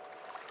Froggy.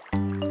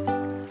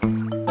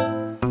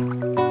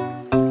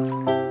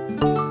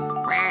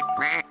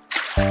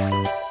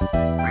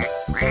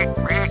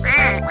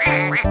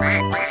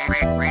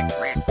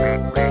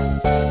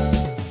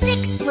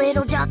 Six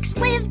little ducks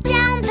live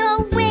down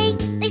the way.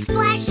 They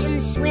splash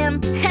and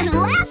swim and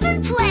laugh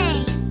and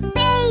play.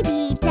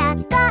 Baby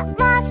duck got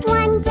lost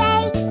one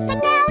day,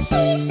 but now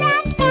he's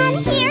back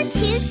and here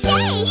to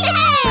stay.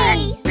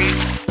 Yay!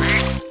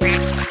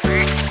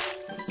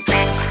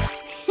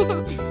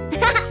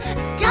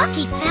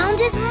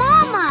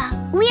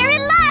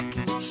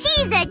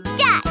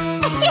 duck.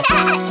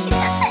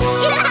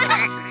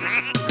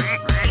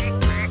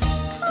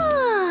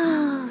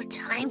 Oh,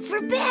 time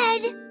for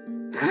bed.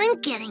 I'm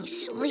getting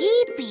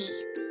sleepy.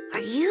 Are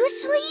you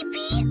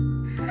sleepy?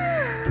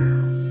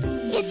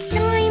 It's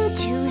time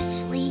to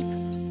sleep.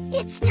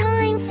 It's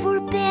time for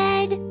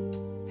bed.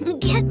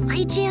 Get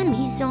my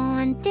jammies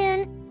on,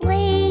 then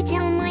lay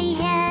down my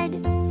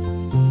head.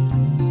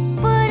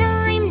 But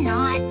I'm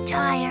not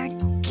tired,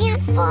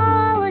 can't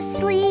fall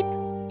asleep.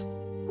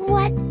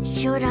 What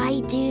should I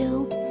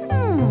do?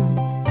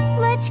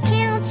 Let's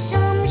count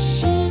some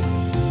sheep.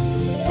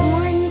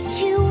 1,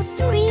 2,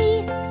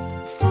 3,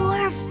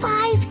 4,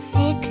 5,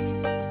 6,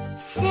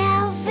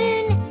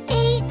 7,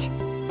 8,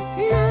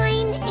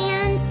 9,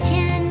 and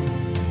 10.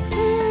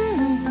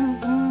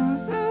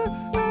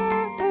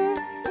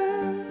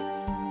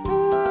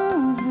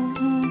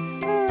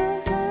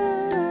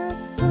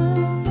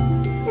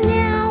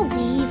 Now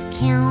we've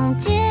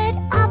counted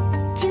up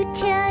to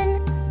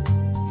 10.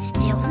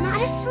 Still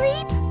not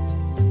asleep?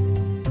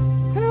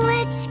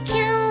 Let's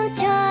count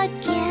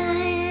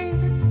again.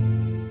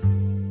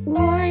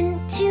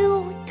 1,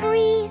 2,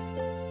 3,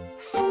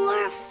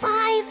 4,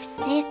 5,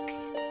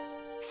 6,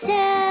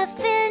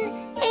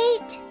 7,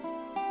 8,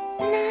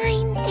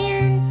 9,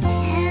 and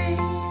 10.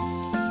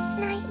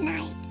 Night,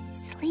 night,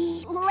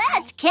 sleep.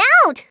 Let's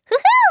count.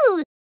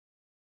 Woohoo!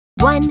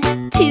 1,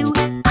 2,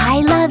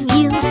 I love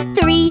you.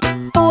 3,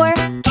 4,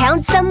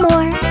 count some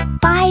more.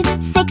 5,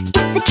 6,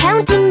 it's the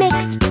counting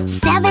mix.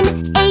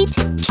 7, 8,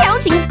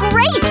 counting's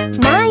great.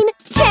 9,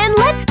 10,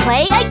 let's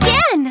play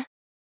again.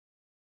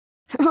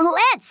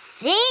 Let's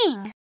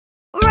sing.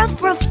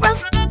 Ruff, ruff,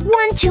 ruff.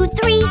 1, 2,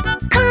 3.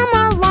 Come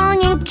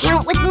along and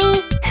count with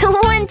me.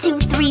 1, 2,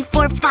 3,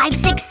 4, 5,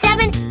 6,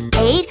 7,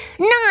 8,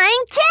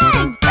 9,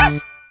 10.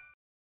 Ruff.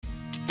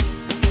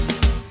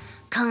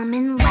 Come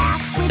and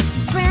laugh with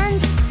some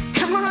friends.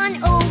 Come on,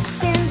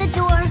 open the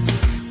door.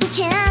 We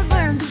can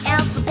learn the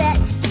alphabet,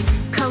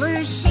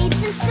 colors,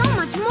 shapes, and so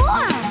much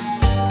more.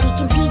 We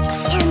can peek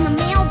in the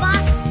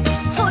mailbox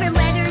for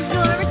letters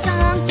or a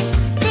song.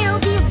 There'll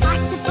be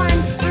lots of fun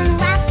and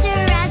laughter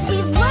as we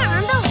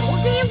learn the whole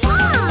day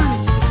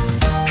long.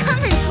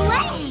 Come and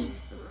play.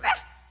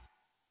 Ruff.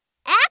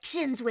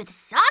 Actions with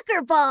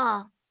soccer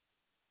ball.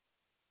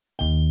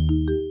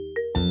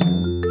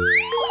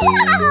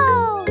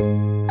 Whoa!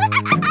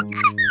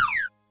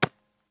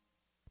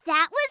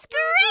 That was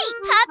great,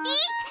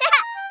 Puppy!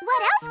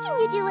 What else can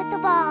you do with the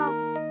ball?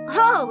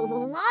 Oh,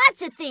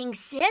 lots of things,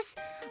 sis.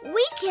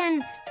 We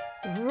can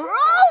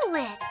roll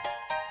it.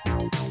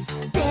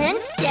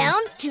 Bend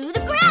down to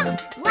the ground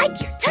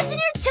like you're touching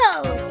your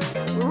toes.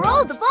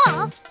 Roll the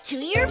ball to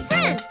your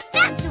friend.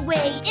 That's the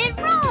way it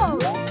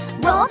rolls.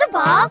 Roll the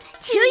ball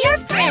to your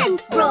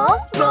friend. Roll,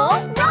 roll,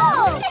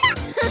 roll.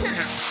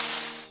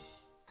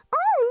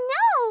 Oh,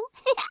 no!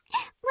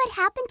 What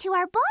happened to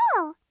our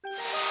ball?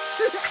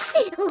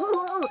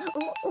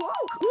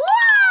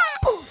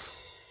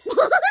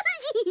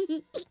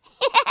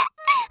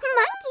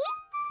 Monkey,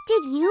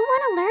 did you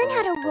want to learn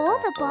how to roll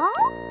the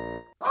ball?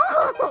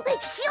 Oh,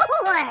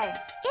 sure.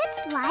 It's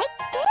like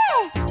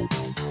this.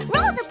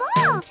 Roll the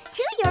ball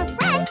to your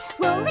friend.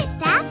 Roll it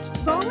fast,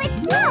 roll it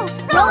slow.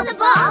 Roll the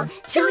ball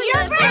to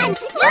your friend.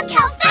 Look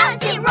how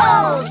fast it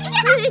rolls.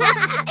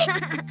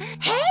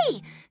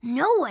 Hey,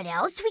 know what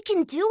else we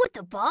can do with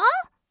the ball?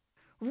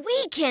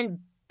 We can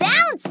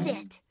bounce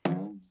it.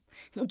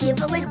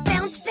 Give a little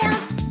bounce,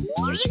 bounce.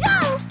 Here you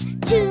go.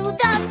 To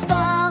the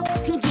ball.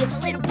 Give a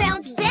little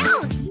bounce,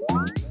 bounce.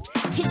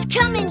 It's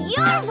coming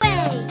your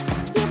way.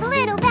 Give a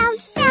little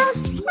bounce,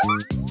 bounce.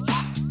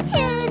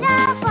 To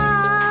the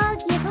ball.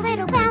 Give a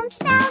little bounce,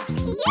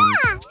 bounce.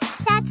 Yeah,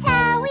 that's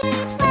how we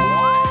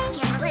play.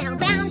 Give a little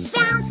bounce,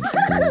 bounce.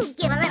 Woo-hoo.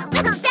 Give a little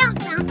bounce, bounce,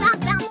 bounce,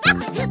 bounce, bounce,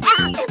 bounce,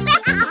 bounce,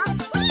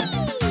 bounce.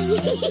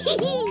 Whee!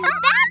 Come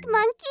back,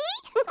 Monkey.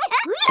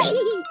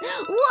 Whee!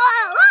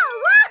 Whoa, whoa,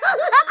 whoa!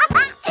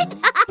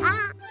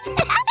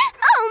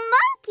 Oh,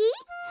 Monkey,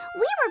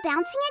 we were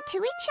bouncing it to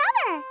each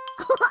other.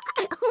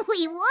 We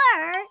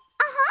were?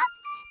 Uh-huh.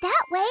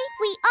 That way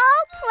we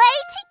all play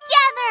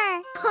together.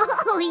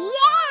 Oh,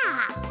 yeah!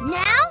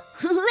 Now,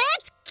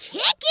 let's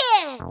kick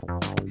it!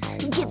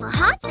 Give a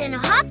hop, then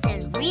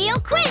real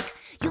quick.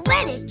 You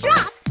let it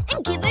drop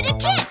and give it a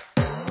kick.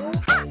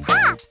 Hop,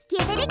 hop,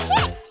 give it a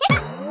kick.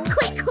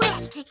 Quick,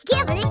 quick,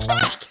 give it a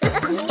kick.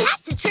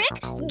 That's the trick.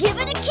 Give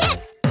it a kick.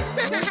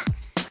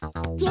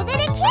 Give it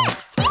a kick.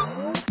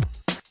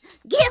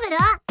 Give it a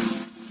kick!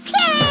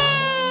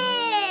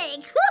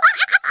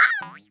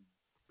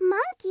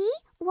 Monkey,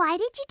 why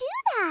did you do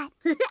that?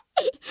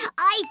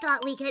 I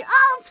thought we could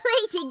all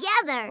play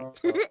together.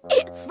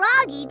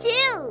 Froggy,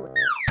 too.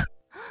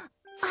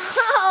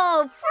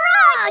 Oh,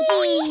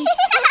 Froggy!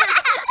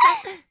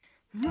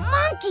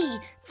 Monkey,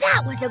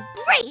 that was a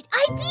great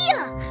idea.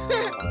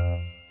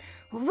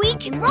 We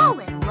can roll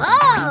it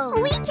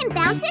low. We can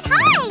bounce it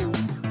high.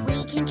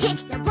 We can kick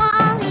the ball